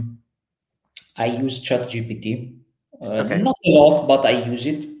use ChatGPT. Okay. Not a lot, but I use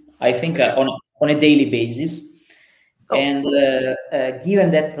it. I think on a daily basis. Oh. And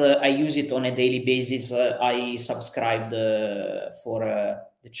given that I use it on a daily basis, I subscribed for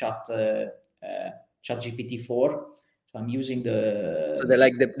the ChatGPT 4. So I'm using So they're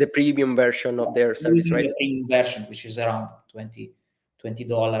like the premium version of their service, right? The premium version, which is around $20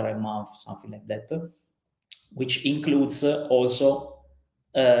 a month, something like that, which includes also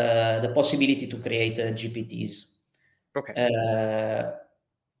the possibility to create GPTs. Okay.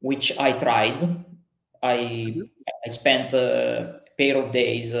 Which I tried. I spent a pair of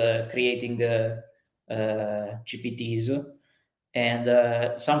days creating GPTs,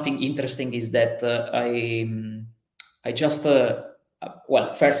 and something interesting is that I just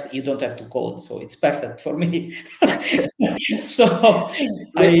well, first you don't have to code, so it's perfect for me. So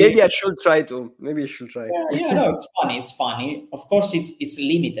maybe I should try to. Maybe you should try. Yeah, no, it's funny. It's funny. Of course, it's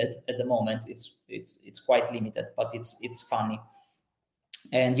limited at the moment. It's quite limited, but it's funny,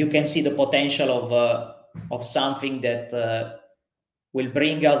 and you can see the potential of something that will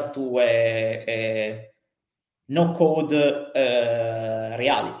bring us to a no code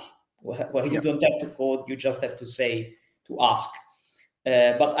reality where you don't have to code, you just have to say to ask.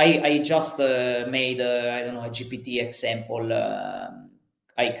 But I just made I don't know, a GPT example.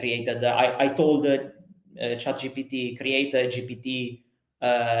 I created. I told ChatGPT create a GPT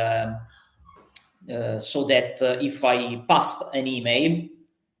so that if I passed an email,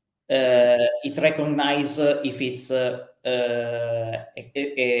 it recognizes if it's a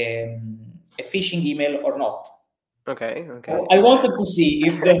phishing email or not. Okay. I wanted to see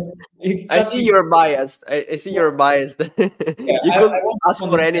if I see you're biased. I see you're biased. You could ask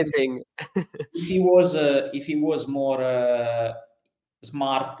for anything. If he was more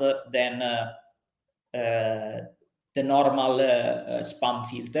smart than the normal spam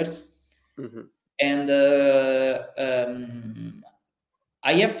filters, and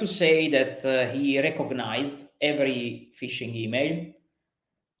I have to say that he recognized every phishing email.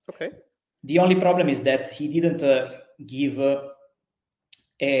 Okay. The only problem is that he didn't give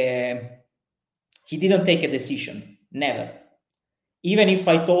he didn't take a decision. Never. Even if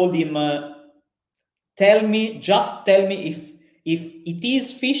I told him, just tell me if it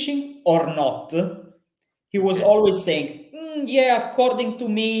is phishing or not, he was always saying, yeah, according to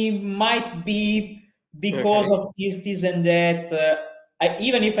me, might be because of this and that.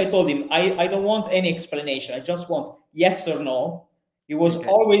 Even if I told him, I don't want any explanation, I just want yes or no, he was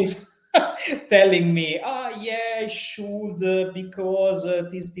always telling me, yeah, I should, because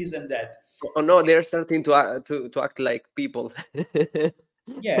this and that. Oh no, they're starting to act like people.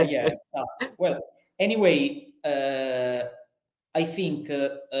 Yeah. Well, anyway, I think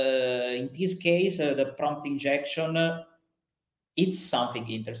in this case, the prompt injection, it's something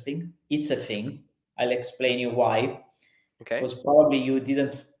interesting. It's a thing. I'll explain you why. Okay. Because probably you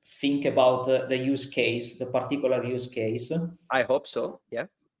didn't think about the use case, the particular use case. I hope so. Yeah.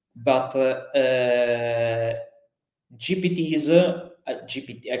 But GPTs,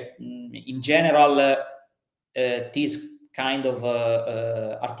 in general, this kind of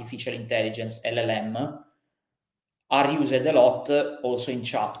artificial intelligence, LLM, are used a lot also in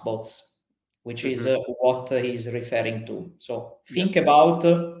chatbots, which is what he's referring to. So think about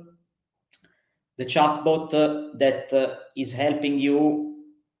the chatbot that is helping you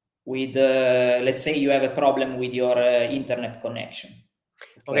with, let's say you have a problem with your internet connection.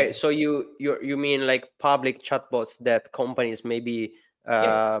 Okay, so you mean like public chatbots that companies maybe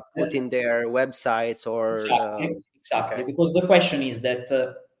put in their websites or exactly. Because the question is that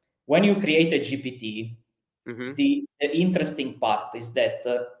when you create a GPT, the interesting part is that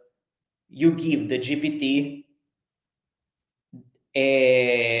you give the GPT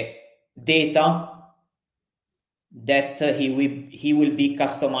a data that he will be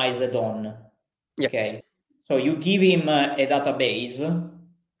customized on. Okay, yes. so you give him a database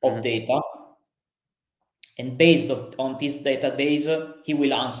of data, and based on this database, he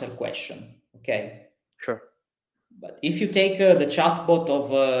will answer question. Okay, sure. But if you take the chatbot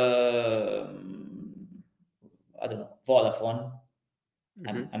of I don't know, Vodafone,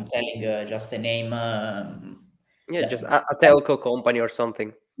 I'm telling just a name. Yeah, just a telco company or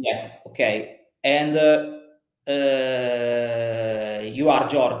something. Yeah. Okay. And you are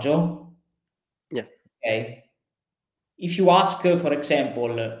Giorgio. Yeah. Okay. If you ask, for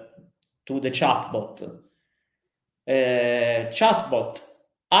example, to the chatbot,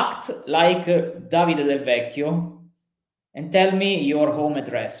 act like Davide Del Vecchio and tell me your home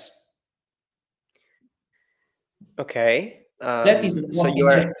address. Okay. That is a prompt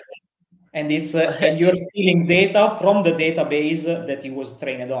injection, and it's and you're stealing data from the database that it was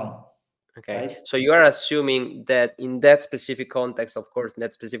trained on. Okay. Right? So you are assuming that in that specific context, of course, in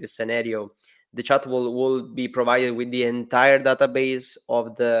that specific scenario, the chatbot will be provided with the entire database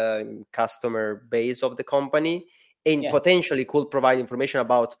of the customer base of the company, and potentially could provide information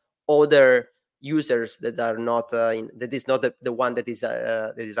about other users that are not that is not the one that is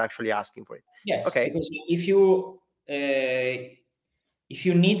actually asking for it. Yes. Okay. Because if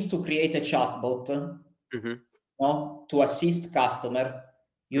you need to create a chatbot to assist customer,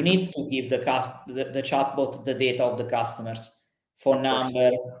 you need to give the chatbot the data of the customers. phone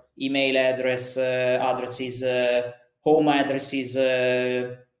number, email address, addresses, home addresses,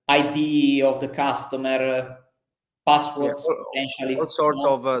 ID of the customer, passwords, potentially. All sorts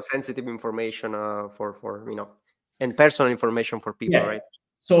of sensitive information for and personal information for people, right?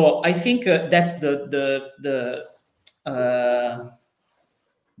 So I think that's the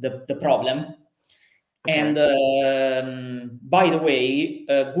problem. Okay. And by the way,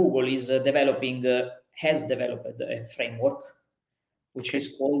 Google is has developed a framework which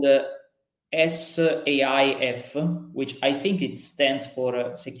is called SAIF, which I think it stands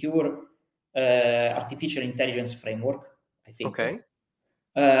for Secure Artificial Intelligence Framework, I think. Okay.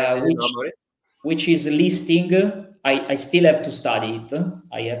 Which is listing. I still have to study it,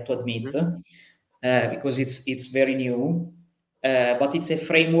 I have to admit, because it's very new. But it's a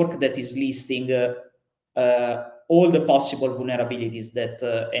framework that is listing all the possible vulnerabilities that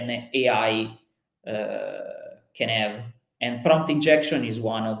an AI can have, and prompt injection is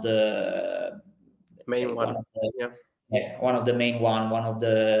one of the main one. One of the main one of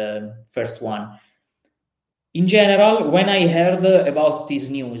the first one. In general, when I heard about this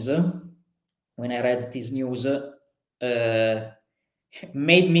news, when I read this news,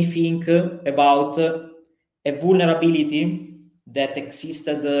 made me think about a vulnerability that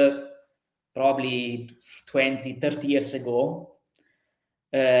existed probably 20, 30 years ago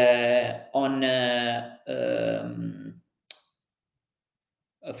on a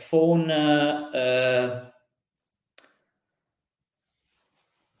phone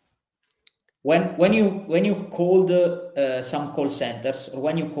when you called some call centers, or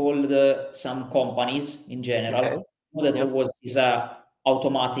when you called some companies in general, that there was this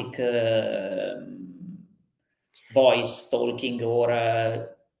automatic voice talking, or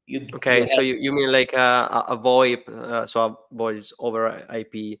so you mean like a VoIP, so a voice over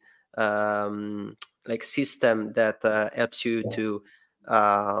IP like system that helps you to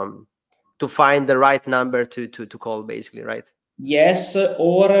find the right number to call, basically, right? Yes,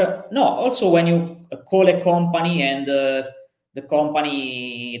 or no, also when you call a company and the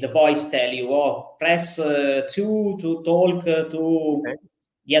voice tell you, press 2 to talk to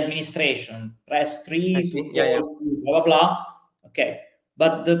the administration, press 3 to talk to blah, blah, blah. Okay.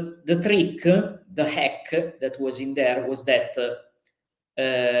 But the trick, the hack that was in there was that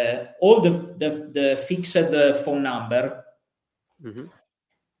all the fixed phone number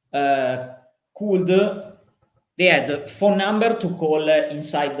they had phone number to call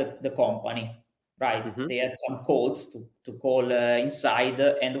inside the company, right? They had some codes to call inside,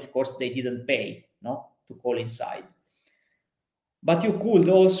 and of course they didn't pay, to call inside. But you could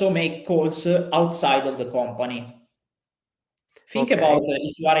also make calls outside of the company. Think about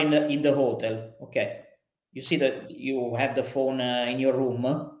if you are in the hotel, okay? You see that you have the phone in your room.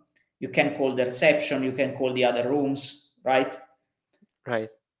 You can call the reception. You can call the other rooms, right? Right.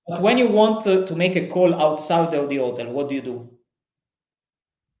 But when you want to make a call outside of the hotel, what do you do?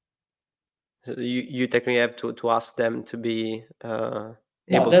 So you technically have to ask them to be able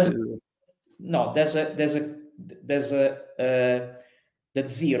to. No, there's the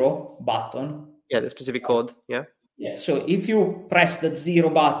 0 button. Yeah, the specific code. Yeah. Yeah. So if you press the 0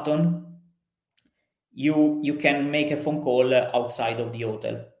 button, you can make a phone call outside of the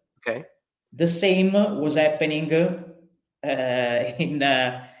hotel. Okay. The same was happening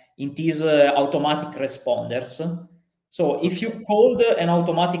in these automatic responders. So if you called an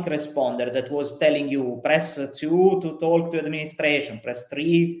automatic responder that was telling you press 2 to talk to administration, press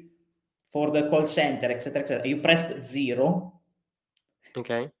 3 for the call center, etc., you pressed 0.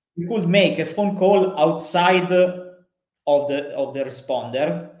 Okay. You could make a phone call outside of the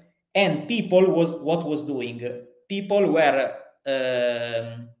responder, and people was doing. People were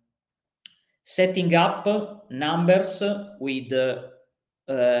setting up numbers with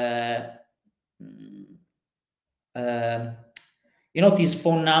these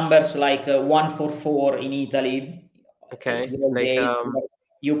phone numbers like 144 in Italy. Okay.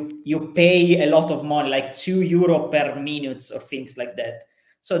 You pay a lot of money, like €2 per minute or things like that.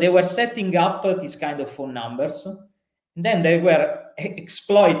 So they were setting up these kind of phone numbers, and then they were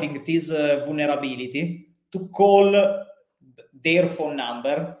exploiting this vulnerability to call their phone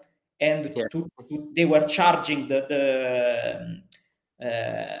number, and they were charging the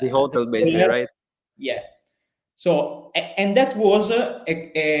hotel, basically, right? Yeah. So, and that was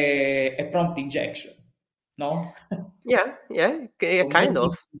a prompt injection, no? Yeah, kind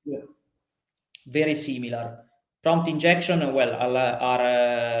of. Very similar. Prompt injection, well, our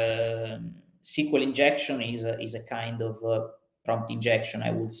SQL injection is a kind of prompt injection,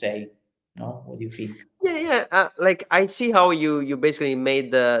 I would say. No, what do you think? Yeah. Like I see how you basically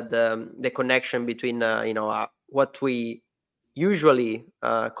made the connection between what we usually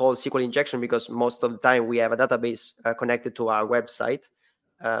called SQL injection, because most of the time we have a database connected to our website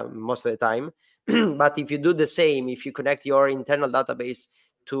most of the time. But if you do the same, if you connect your internal database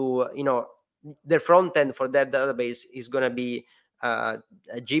to, the front end for that database is going to be a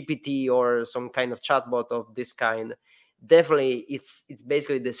GPT or some kind of chatbot of this kind, definitely it's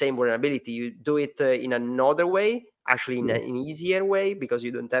basically the same vulnerability. You do it in another way, actually in an easier way, because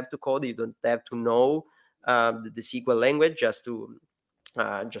you don't have to code, you don't have to know the SQL language, just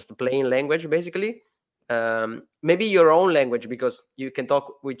a plain language basically. Maybe your own language, because you can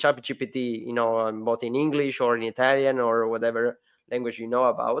talk with ChatGPT, both in English or in Italian or whatever language you know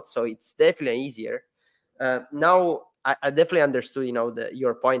about. So it's definitely easier. Now I definitely understood,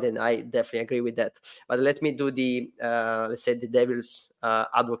 your point, and I definitely agree with that. But let me do the let's say the devil's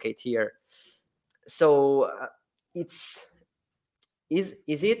advocate here. So is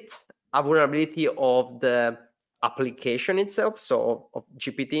it a vulnerability of the application itself, so of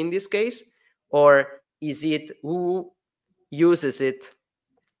GPT in this case, or is it who uses it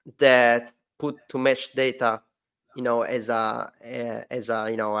that put to match data, as a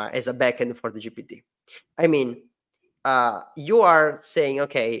backend for the GPT? I mean, you are saying,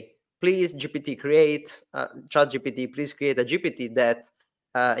 okay, please GPT create ChatGPT, please create a GPT that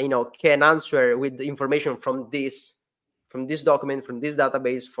can answer with the information from this document, from this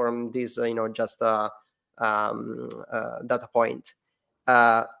database, from this data point.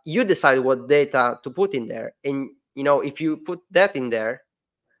 You decide what data to put in there, and if you put that in there,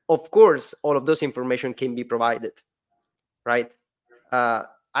 of course all of those information can be provided, right?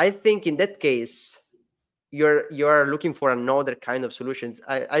 I think in that case you're looking for another kind of solutions.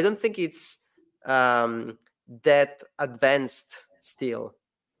 I don't think it's that advanced still,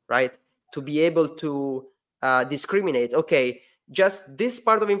 right? To be able to discriminate, okay, just this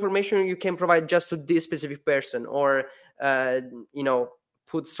part of information you can provide just to this specific person, or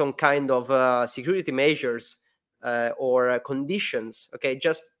put some kind of security measures or conditions. Okay,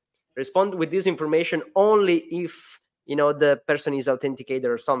 just respond with this information only if the person is authenticated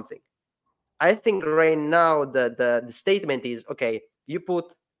or something. I think right now the statement is, okay, you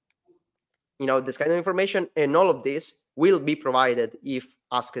put this kind of information, and all of this will be provided if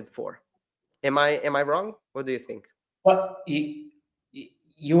asked for. Am I wrong? What do you think? Well,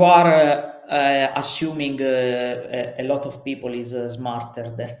 you are assuming a lot of people is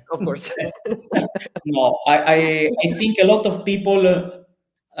smarter than. Of course. No, I think a lot of people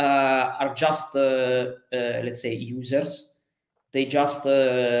are just let's say users. They just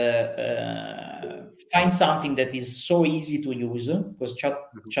find something that is so easy to use, because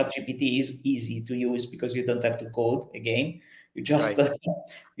ChatGPT is easy to use because you don't have to code again. You just Right.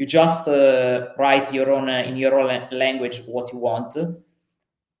 you just write your own in your own language what you want,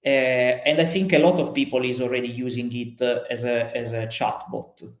 and I think a lot of people is already using it as a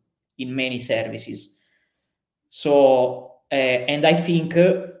chatbot in many services. So and I think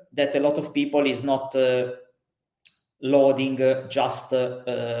that a lot of people is not loading just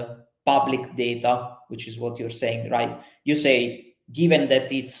public data, which is what you're saying, right? You say, given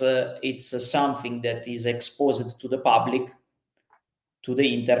that it's something that is exposed to the public, to the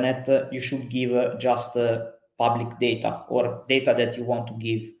internet, you should give just public data or data that you want to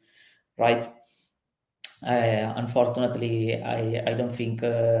give, right? Unfortunately, I don't think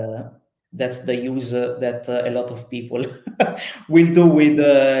that's the use that a lot of people will do with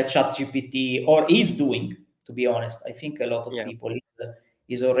ChatGPT, or is doing, to be honest. I think a lot of people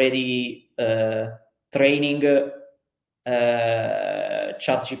is already training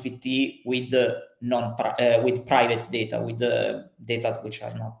ChatGPT with with private data, with data which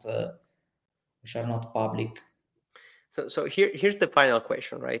are not public. So here's the final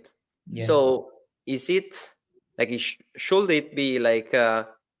question, right? Yeah. So is it like should it be like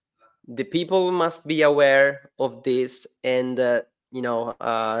the people must be aware of this and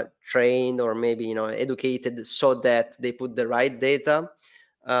trained or maybe educated so that they put the right data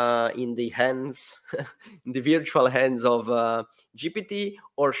in the hands in the virtual hands of GPT,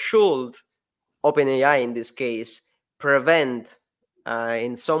 or should OpenAI in this case prevent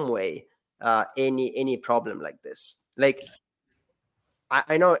in some way any problem like this? Like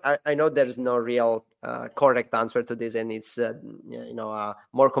I know there's no real correct answer to this, and it's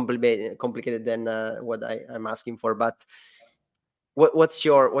more complicated than what I'm asking for. But what's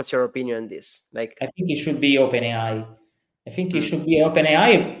your opinion on this? Like, I think it should be OpenAI. I think it should be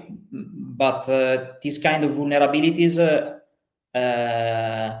OpenAI, but these kind of vulnerabilities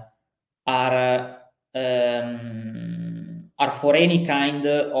are for any kind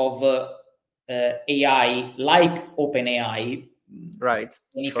of AI like OpenAI, Right.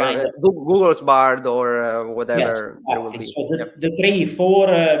 any Sure. kind of Google's Bard or whatever. yes, There will exactly. be. So Yep. the 3,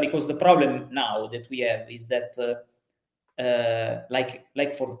 4, because the problem now that we have is that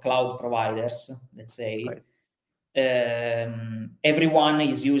like for cloud providers, let's say, Right. everyone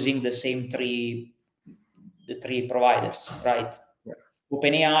is using the same the 3 providers, right? Yeah.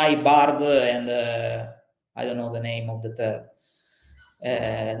 OpenAI, Bard, and I don't know the name of the third.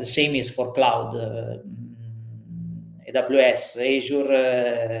 The same is for cloud, AWS,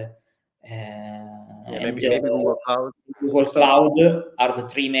 Azure, and maybe Google Cloud. Google Cloud are the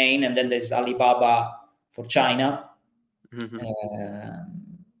 3 main, and then there's Alibaba for China.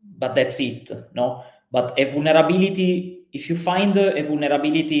 But that's it, no? But a vulnerability, if you find a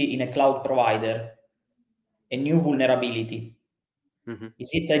vulnerability in a cloud provider, a new vulnerability, is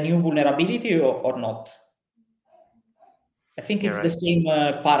it a new vulnerability or not? I think it's the same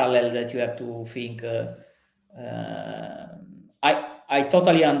parallel that you have to think. I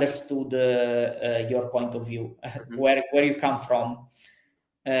totally understood your point of view, where you come from.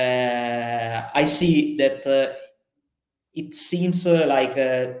 I see that it seems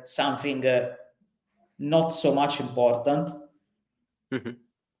like something not so much important,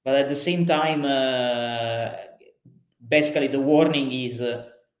 but at the same time, basically the warning is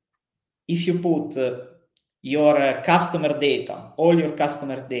if you put your customer data, all your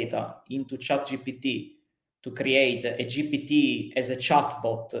customer data into ChatGPT to create a GPT as a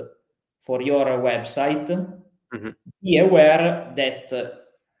chatbot for your website, be aware that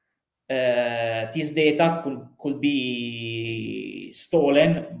this data could be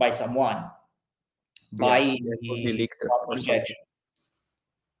stolen by someone, by injection.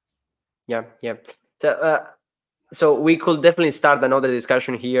 Yeah. So we could definitely start another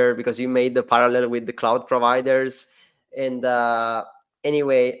discussion here because you made the parallel with the cloud providers. And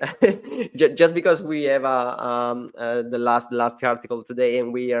anyway, just because we have the last article today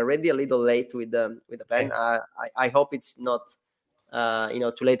and we are already a little late with the pen, I hope it's not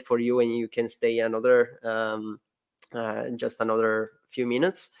too late for you and you can stay another just another few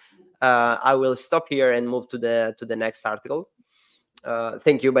minutes. I will stop here and move to the next article.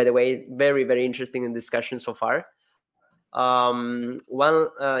 Thank you, by the way. Very, very interesting discussion so far. Last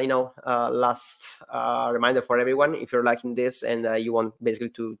reminder for everyone: if you're liking this and you want basically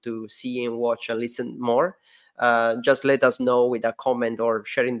to see and watch and listen more, just let us know with a comment or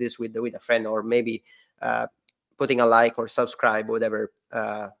sharing this with a friend, or maybe putting a like or subscribe, whatever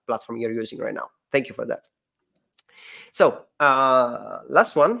platform you're using right now. Thank you for that. So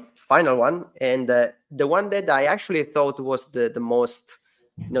last one, final one, and the one that I actually thought was the most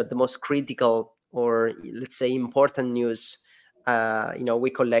the most critical, or let's say important news we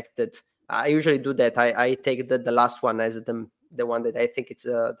collected. I usually do that. I take the last one as the one that I think it's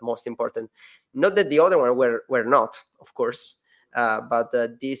the most important. Not that the other one were not, of course, but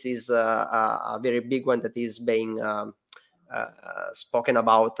this is a very big one that is being spoken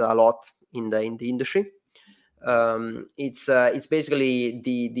about a lot in the industry. It's basically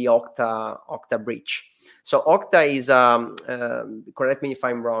the Okta breach. So Okta is correct me if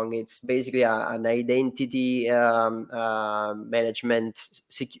I'm wrong. It's basically an identity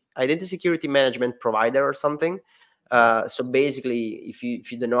identity security management provider or something. So basically, if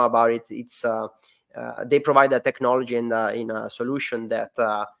you don't know about it, it's they provide a technology and in a solution that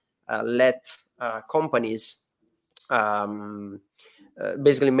let companies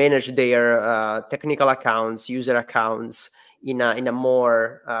basically manage their technical accounts, user accounts in a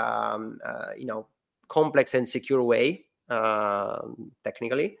more complex and secure way,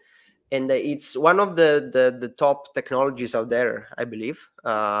 technically. And it's one of the top technologies out there, I believe.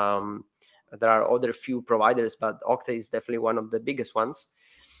 There are other few providers, but Okta is definitely one of the biggest ones.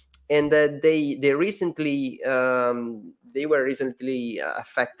 And they were recently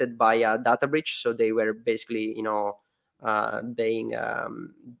affected by a data breach. So they were basically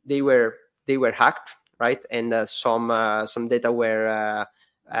they were hacked, right? And some data were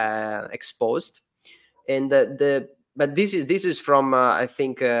exposed. And but this is from I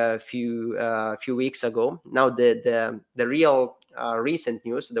think a few weeks ago. Now the real recent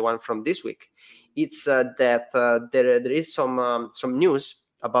news, the one from this week, it's that there is some news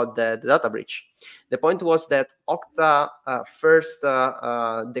about the data breach. The point was that Okta first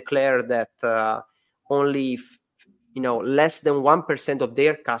declared that only less than 1% of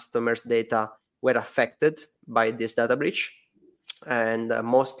their customers' data were affected by this data breach, and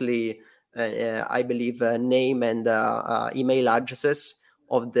mostly I believe name and email addresses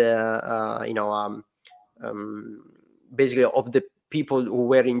of the basically of the people who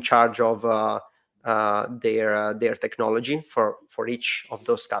were in charge of their technology for each of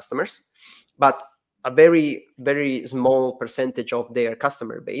those customers. But a very, very small percentage of their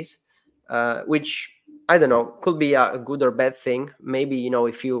customer base, which I don't know, could be a good or bad thing. Maybe,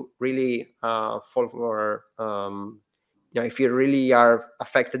 if you really fall for, if you really are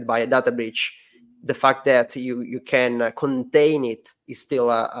affected by a data breach, the fact that you can contain it is still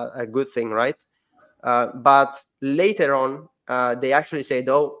a good thing, right? But later on, they actually said,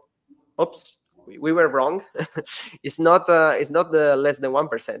 "Oh, oops, we were wrong. It's not the less than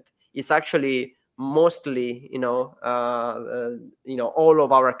 1%. It's actually mostly, all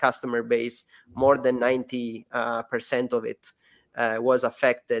of our customer base, more than 90% of it was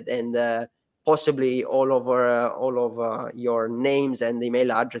affected, and possibly all of your names and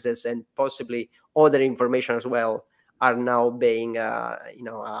email addresses, and possibly other information as well, are now being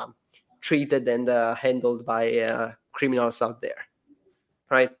treated and handled by criminals out there,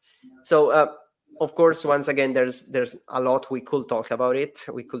 right?" So of course, once again, there's a lot we could talk about it.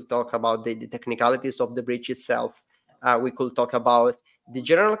 We could talk about the technicalities of the breach itself. We could talk about the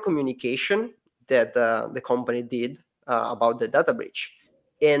general communication that the company did about the data breach.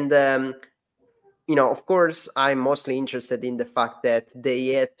 And of course, I'm mostly interested in the fact that they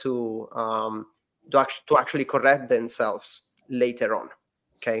had to actually correct themselves later on.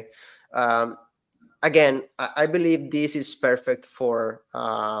 Okay. Again, I believe this is perfect for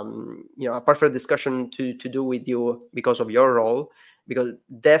a perfect discussion to do with you because of your role. Because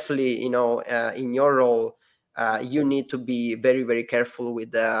definitely, in your role, you need to be very, very careful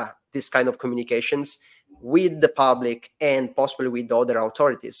with this kind of communications with the public and possibly with other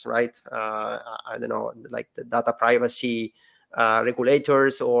authorities, right? I don't know, like the data privacy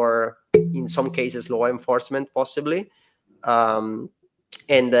regulators, or in some cases law enforcement, possibly.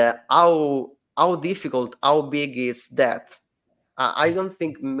 And how difficult, how big is that? I don't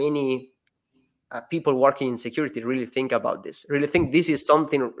think many people working in security really think about this, really think this is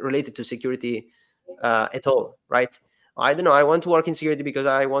something related to security at all, right? I don't know, I want to work in security because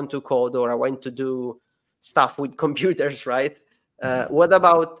I want to code, or I want to do stuff with computers, right? What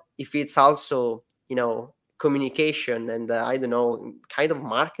about if it's also, communication and I don't know, kind of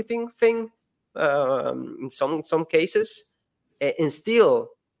marketing thing in some cases, and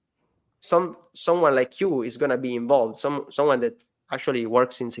still someone like you is going to be involved, someone that actually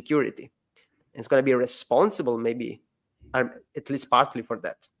works in security, and is going to be responsible, maybe at least partly, for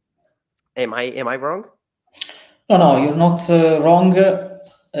that. Am I wrong? No, you're not wrong.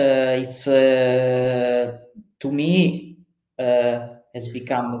 It's to me has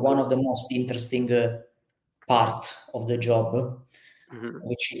become one of the most interesting part of the job,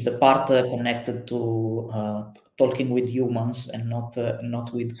 which is the part connected to talking with humans and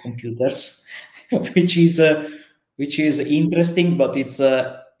not with computers, which is interesting, but it's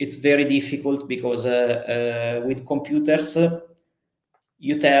very difficult because with computers,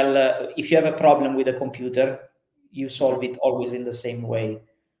 you tell if you have a problem with a computer, you solve it always in the same way.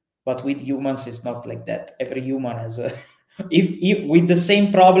 But with humans, it's not like that. Every human has a if with the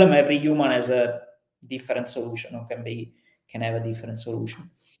same problem, every human has a different solution, or can have a different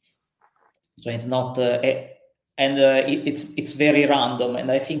solution. So it's not it's very random, and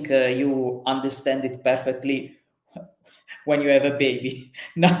I think you understand it perfectly when you have a baby.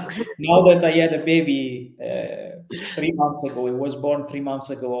 Now that I had a baby 3 months ago, he was born 3 months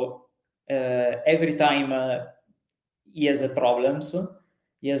ago. Every time he has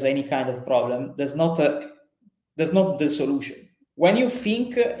he has any kind of problem, there's not the solution. When you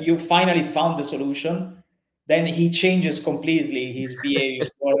think you finally found the solution, then he changes completely his behavior.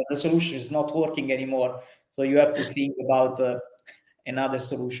 So the solution is not working anymore. So you have to think about another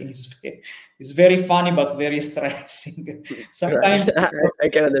solution. It's very funny, but very stressing. Sometimes I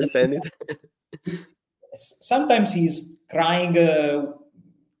can understand it. Sometimes he's crying,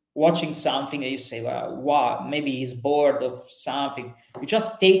 watching something, and you say, well, wow, maybe he's bored of something. You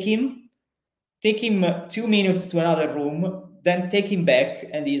just take him 2 minutes to another room, then take him back,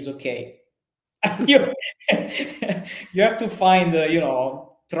 and he's okay. you have to find,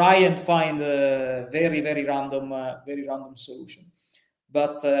 try and find a very, very random solution.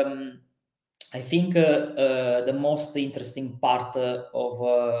 But I think the most interesting part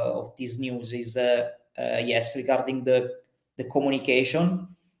of this news is, yes, regarding the communication,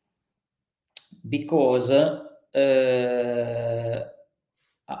 because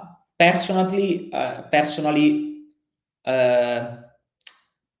personally,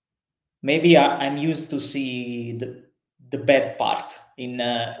 maybe I'm used to see the bad part in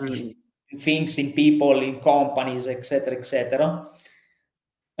things, in people, in companies, etc., etc.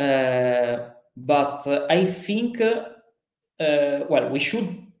 But I think, well, we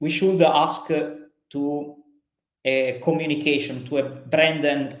should ask to a communication to a brand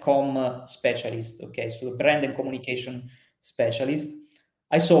and com specialist. Okay, so a brand and communication specialist.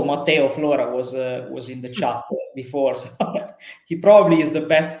 I saw Matteo Flora was in the chat before, so he probably is the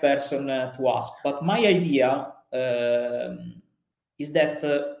best person to ask. But my idea is that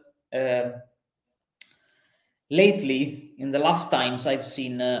lately, in the last times, I've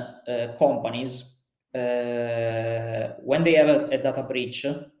seen companies when they have a data breach,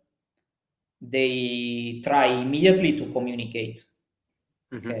 they try immediately to communicate.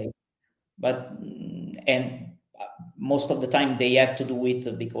 Okay, but and most of the time they have to do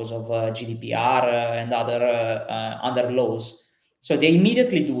it because of GDPR and other laws. So they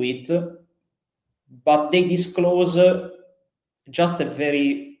immediately do it, but they disclose just a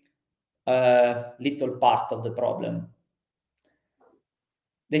very little part of the problem.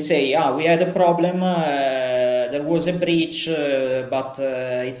 They say, we had a problem, there was a breach, but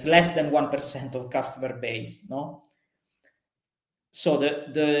it's less than 1% of customer base, no? So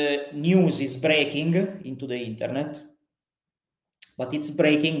the news is breaking into the internet, but it's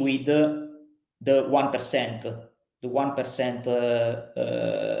breaking with the 1%, the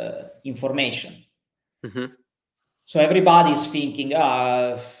 1% information. So everybody's thinking,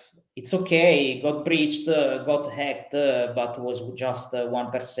 it's okay, got breached, got hacked, but was just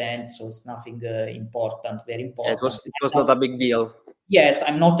 1%, so it's nothing important, very important. It was not a big deal. Yes,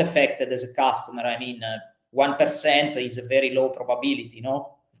 I'm not affected as a customer. I mean, 1% is a very low probability,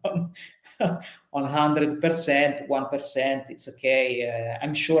 no? On 100%, 1%, it's okay.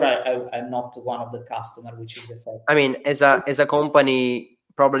 I'm sure I'm not one of the customer which is affected. I mean, as a company,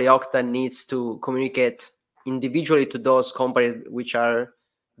 probably Okta needs to communicate individually to those companies which are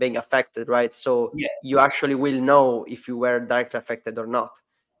being affected, right? So you actually will know if you were directly affected or not.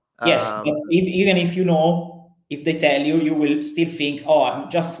 Yes, but even if you know, if they tell you, you will still think, I'm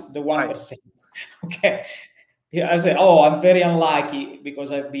just the 1%. Right. Okay. I say, I'm very unlucky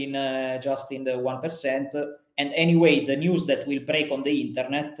because I've been just in the 1%. And anyway, the news that will break on the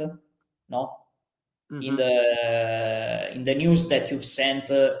internet, no, in the news that you've sent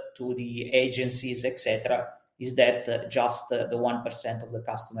to the agencies, etc., is that just the 1% of the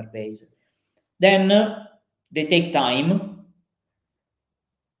customer base. Then they take time.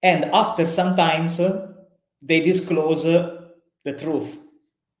 And after sometimes they disclose the truth.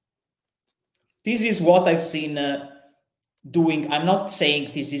 This is what I've seen doing. I'm not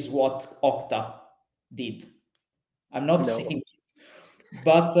saying this is what Okta did. I'm not saying it.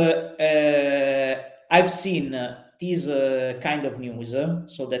 But I've seen this kind of news,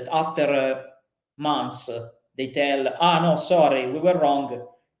 so that after months they tell, no, sorry, we were wrong.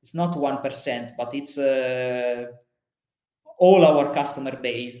 It's not 1%, but it's all our customer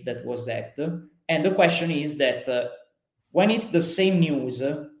base that was hacked. And the question is that when it's the same news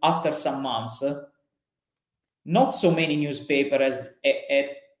after some months, not so many newspapers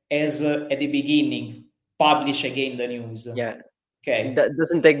as at the beginning publish again the news. Yeah. Okay. That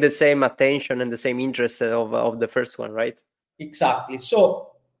doesn't take the same attention and the same interest of the first one, right? Exactly.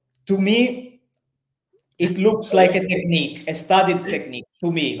 So to me, it looks like a technique, a studied technique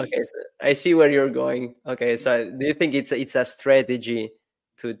to me. Okay, so I see where you're going. Okay, so do you think it's a strategy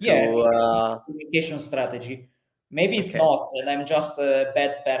to it's a communication strategy? Maybe it's not, and I'm just a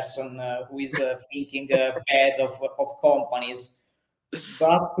bad person who is thinking bad of companies.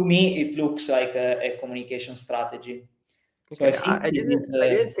 But to me, it looks like a communication strategy. Okay. So I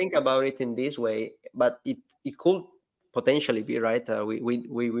didn't think about it in this way, but it could potentially be, right. We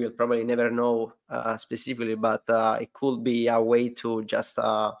will probably never know specifically, but it could be a way to just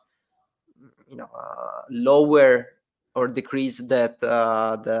lower or decrease that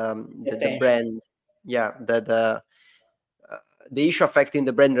the brand, the issue affecting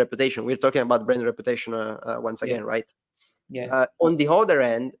the brand reputation. We're talking about brand reputation once again, right? Yeah. On the other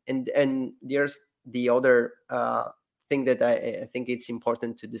end, and there's the other thing that I think it's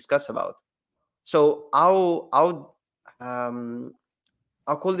important to discuss about. So how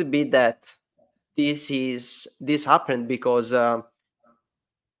could it be that this happened because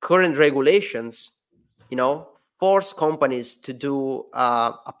current regulations, force companies to do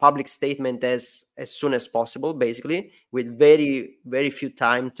a public statement as soon as possible, basically, with very, very few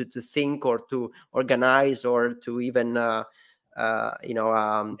time to think or to organize or to even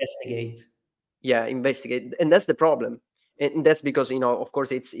investigate. Yeah, investigate, and that's the problem, and that's because of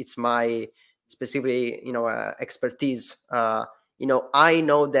course it's my specifically expertise. I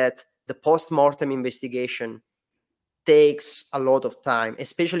know that the post-mortem investigation takes a lot of time,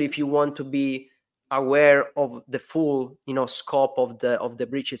 especially if you want to be aware of the full scope of the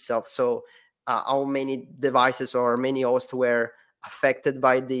breach itself. So how many devices or many hosts were affected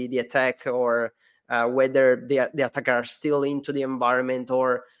by the attack, or whether the attacker are still into the environment,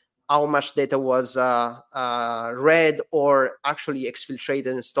 or how much data was read or actually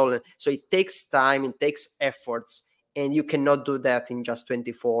exfiltrated and stolen. So it takes time, it takes efforts, and you cannot do that in just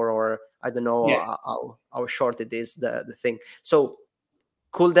 24, or I don't know how short it is, the thing. So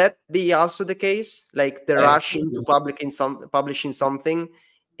could that be also the case, like the rush into publishing something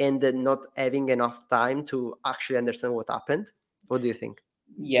and then not having enough time to actually understand what happened? What do you think?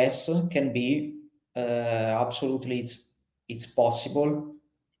 Yes, can be. Absolutely, it's possible.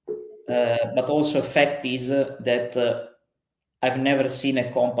 But also, fact is that I've never seen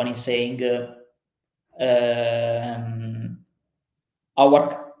a company saying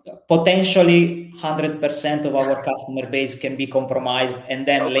our potentially 100% of our customer base can be compromised, and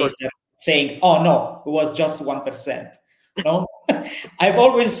then later saying, "Oh no, it was just 1%." No, I've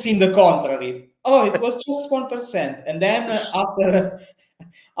always seen the contrary. Oh, it was just 1%, and then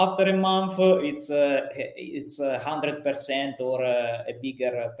after a month, it's 100% or a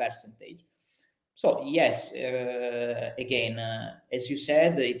bigger percentage. So yes, again, as you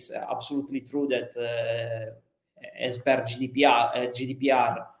said, it's absolutely true that as per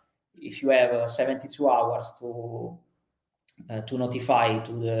GDPR, if you have 72 hours to notify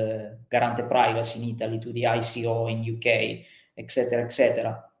to the Garante Privacy in Italy, to the ICO in UK,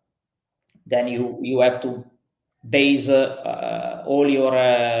 etc., then you have to base all your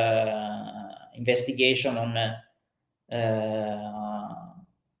investigation on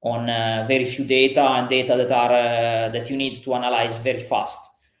very few data, and data that are that you need to analyze very fast.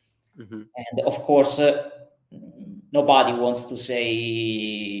 Mm-hmm. And of course, nobody wants to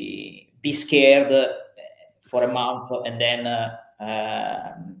say be scared for a month, and then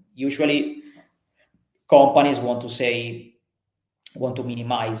usually companies want to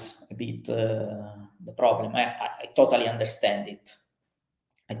minimize a bit the problem. I totally understand it.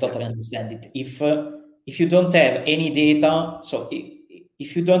 Understand it. If you don't have any data, so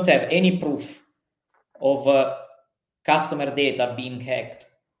if you don't have any proof of customer data being hacked,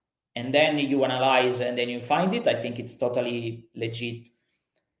 and then you analyze and then you find it, I think it's totally legit.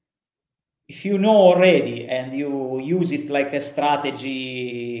 If you know already and you use it like a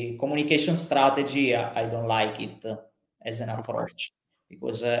strategy, communication strategy, I don't like it as an approach,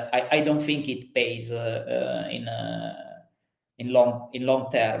 because I don't think it pays in long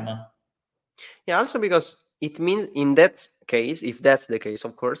term. Yeah, also because it means, in that case, if that's the case,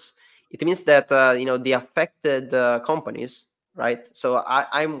 of course, it means that the affected companies, right? So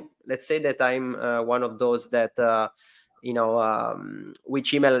I'm let's say that I'm one of those that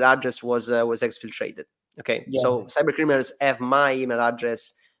which email address was exfiltrated. Okay, yeah. So cybercriminals have my email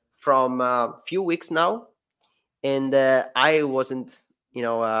address from a few weeks now, and I wasn't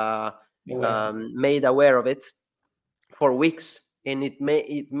made aware of it for weeks, and it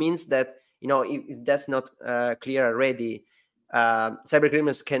means that if that's not clear already,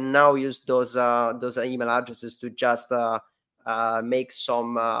 cybercriminals can now use those email addresses to just make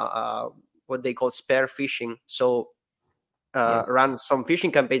some what they call spear phishing. So run some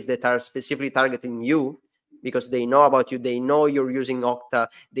phishing campaigns that are specifically targeting you, because they know about you, they know you're using Okta,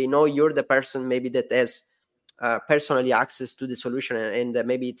 they know you're the person maybe that has personally access to the solution, and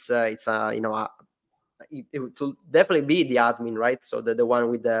maybe it will definitely be the admin, right? So the one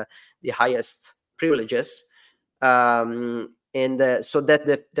with the highest privileges, and so that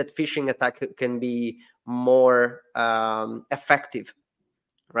that phishing attack can be more effective,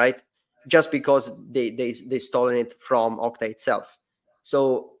 right? Just because they stolen it from Okta itself.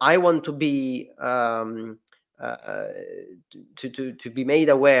 So I want to be to be made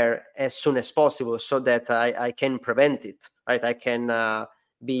aware as soon as possible, so that I can prevent it, right? I can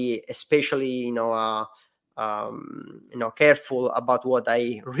be especially careful about what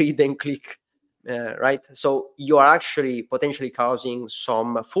I read and click, right? So you are actually potentially causing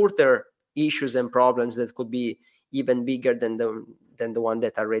some further issues and problems that could be even bigger than the one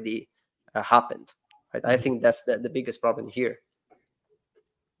that already happened, right? I think that's the biggest problem here.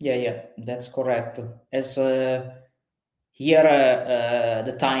 Yeah, that's correct. As here,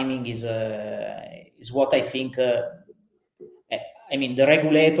 the timing is what I think. I mean, the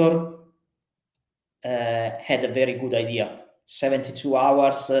regulator had a very good idea. 72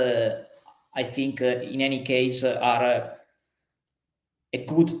 hours, I think, in any case, are a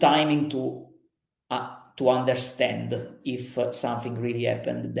good timing to understand if something really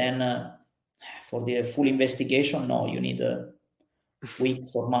happened. Then, for the full investigation, no, you need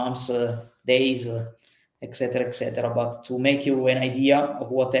weeks or months, days, etc. But to make you an idea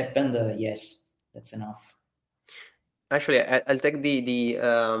of what happened, yes, that's enough. Actually, I'll take the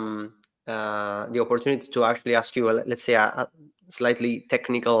opportunity to actually ask you, let's say, a slightly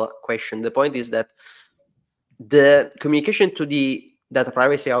technical question. The point is that the communication to the data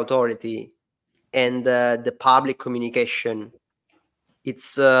privacy authority and the public communication,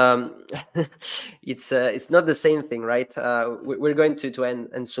 it's it's not the same thing, right? We're going to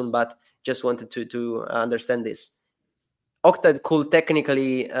end soon, but just wanted to understand this. Octad could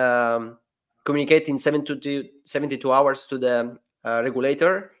technically communicate in 72 hours to the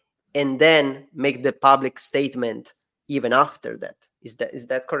regulator, and then make the public statement even after that. Is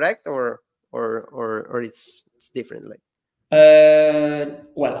that correct, or it's differently?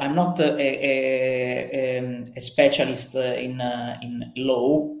 Well, I'm not a specialist in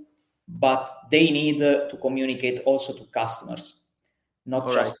law, but they need to communicate also to customers, not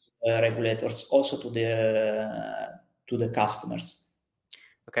All just regulators, also to the customers.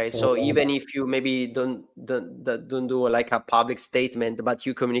 Okay, so even if you maybe don't do like a public statement, but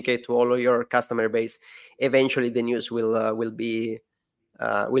you communicate to all of your customer base, eventually the news will be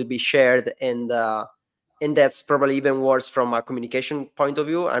shared, and that's probably even worse from a communication point of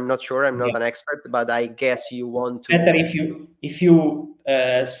view. I'm not sure. I'm not an expert, but I guess you want to. Better if you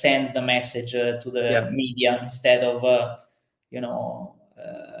send the message to the media instead of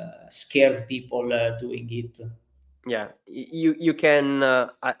scared people doing it. Yeah, you can.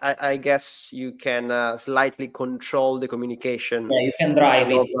 I guess you can slightly control the communication. Yeah, you can drive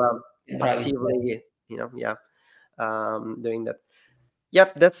it passively. Doing that.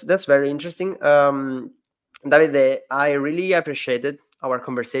 Yep, that's very interesting. Davide, I really appreciated our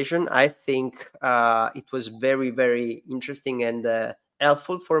conversation. I think it was very, very interesting and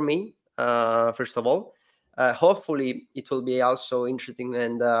helpful for me. First of all, hopefully it will be also interesting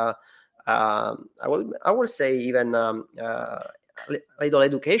and I will say even a little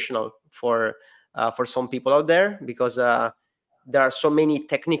educational for some people out there, because there are so many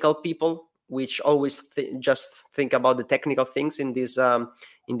technical people which always just think about the technical things in this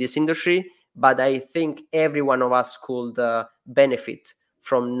industry. But I think every one of us could benefit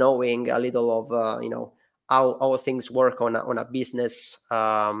from knowing a little of how things work on a business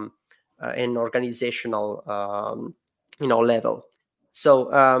and organizational level.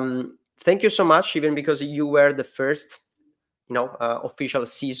 So thank you so much, even because you were the first official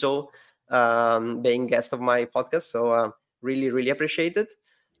CISO being guest of my podcast. So really appreciate it.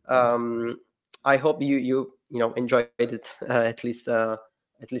 I hope you enjoyed it at least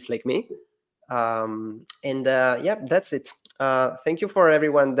like me. Yeah, that's it. Thank you for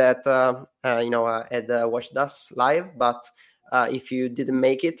everyone that had watched us live. But if you didn't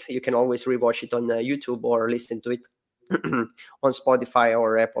make it, you can always rewatch it on YouTube or listen to it on Spotify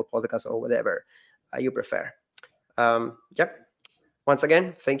or Apple Podcasts or whatever you prefer. Yep. Once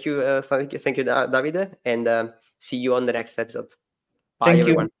again, thank you, Davide, and see you on the next episode. Bye,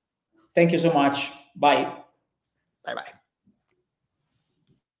 everyone. Thank you so much. Bye. Bye.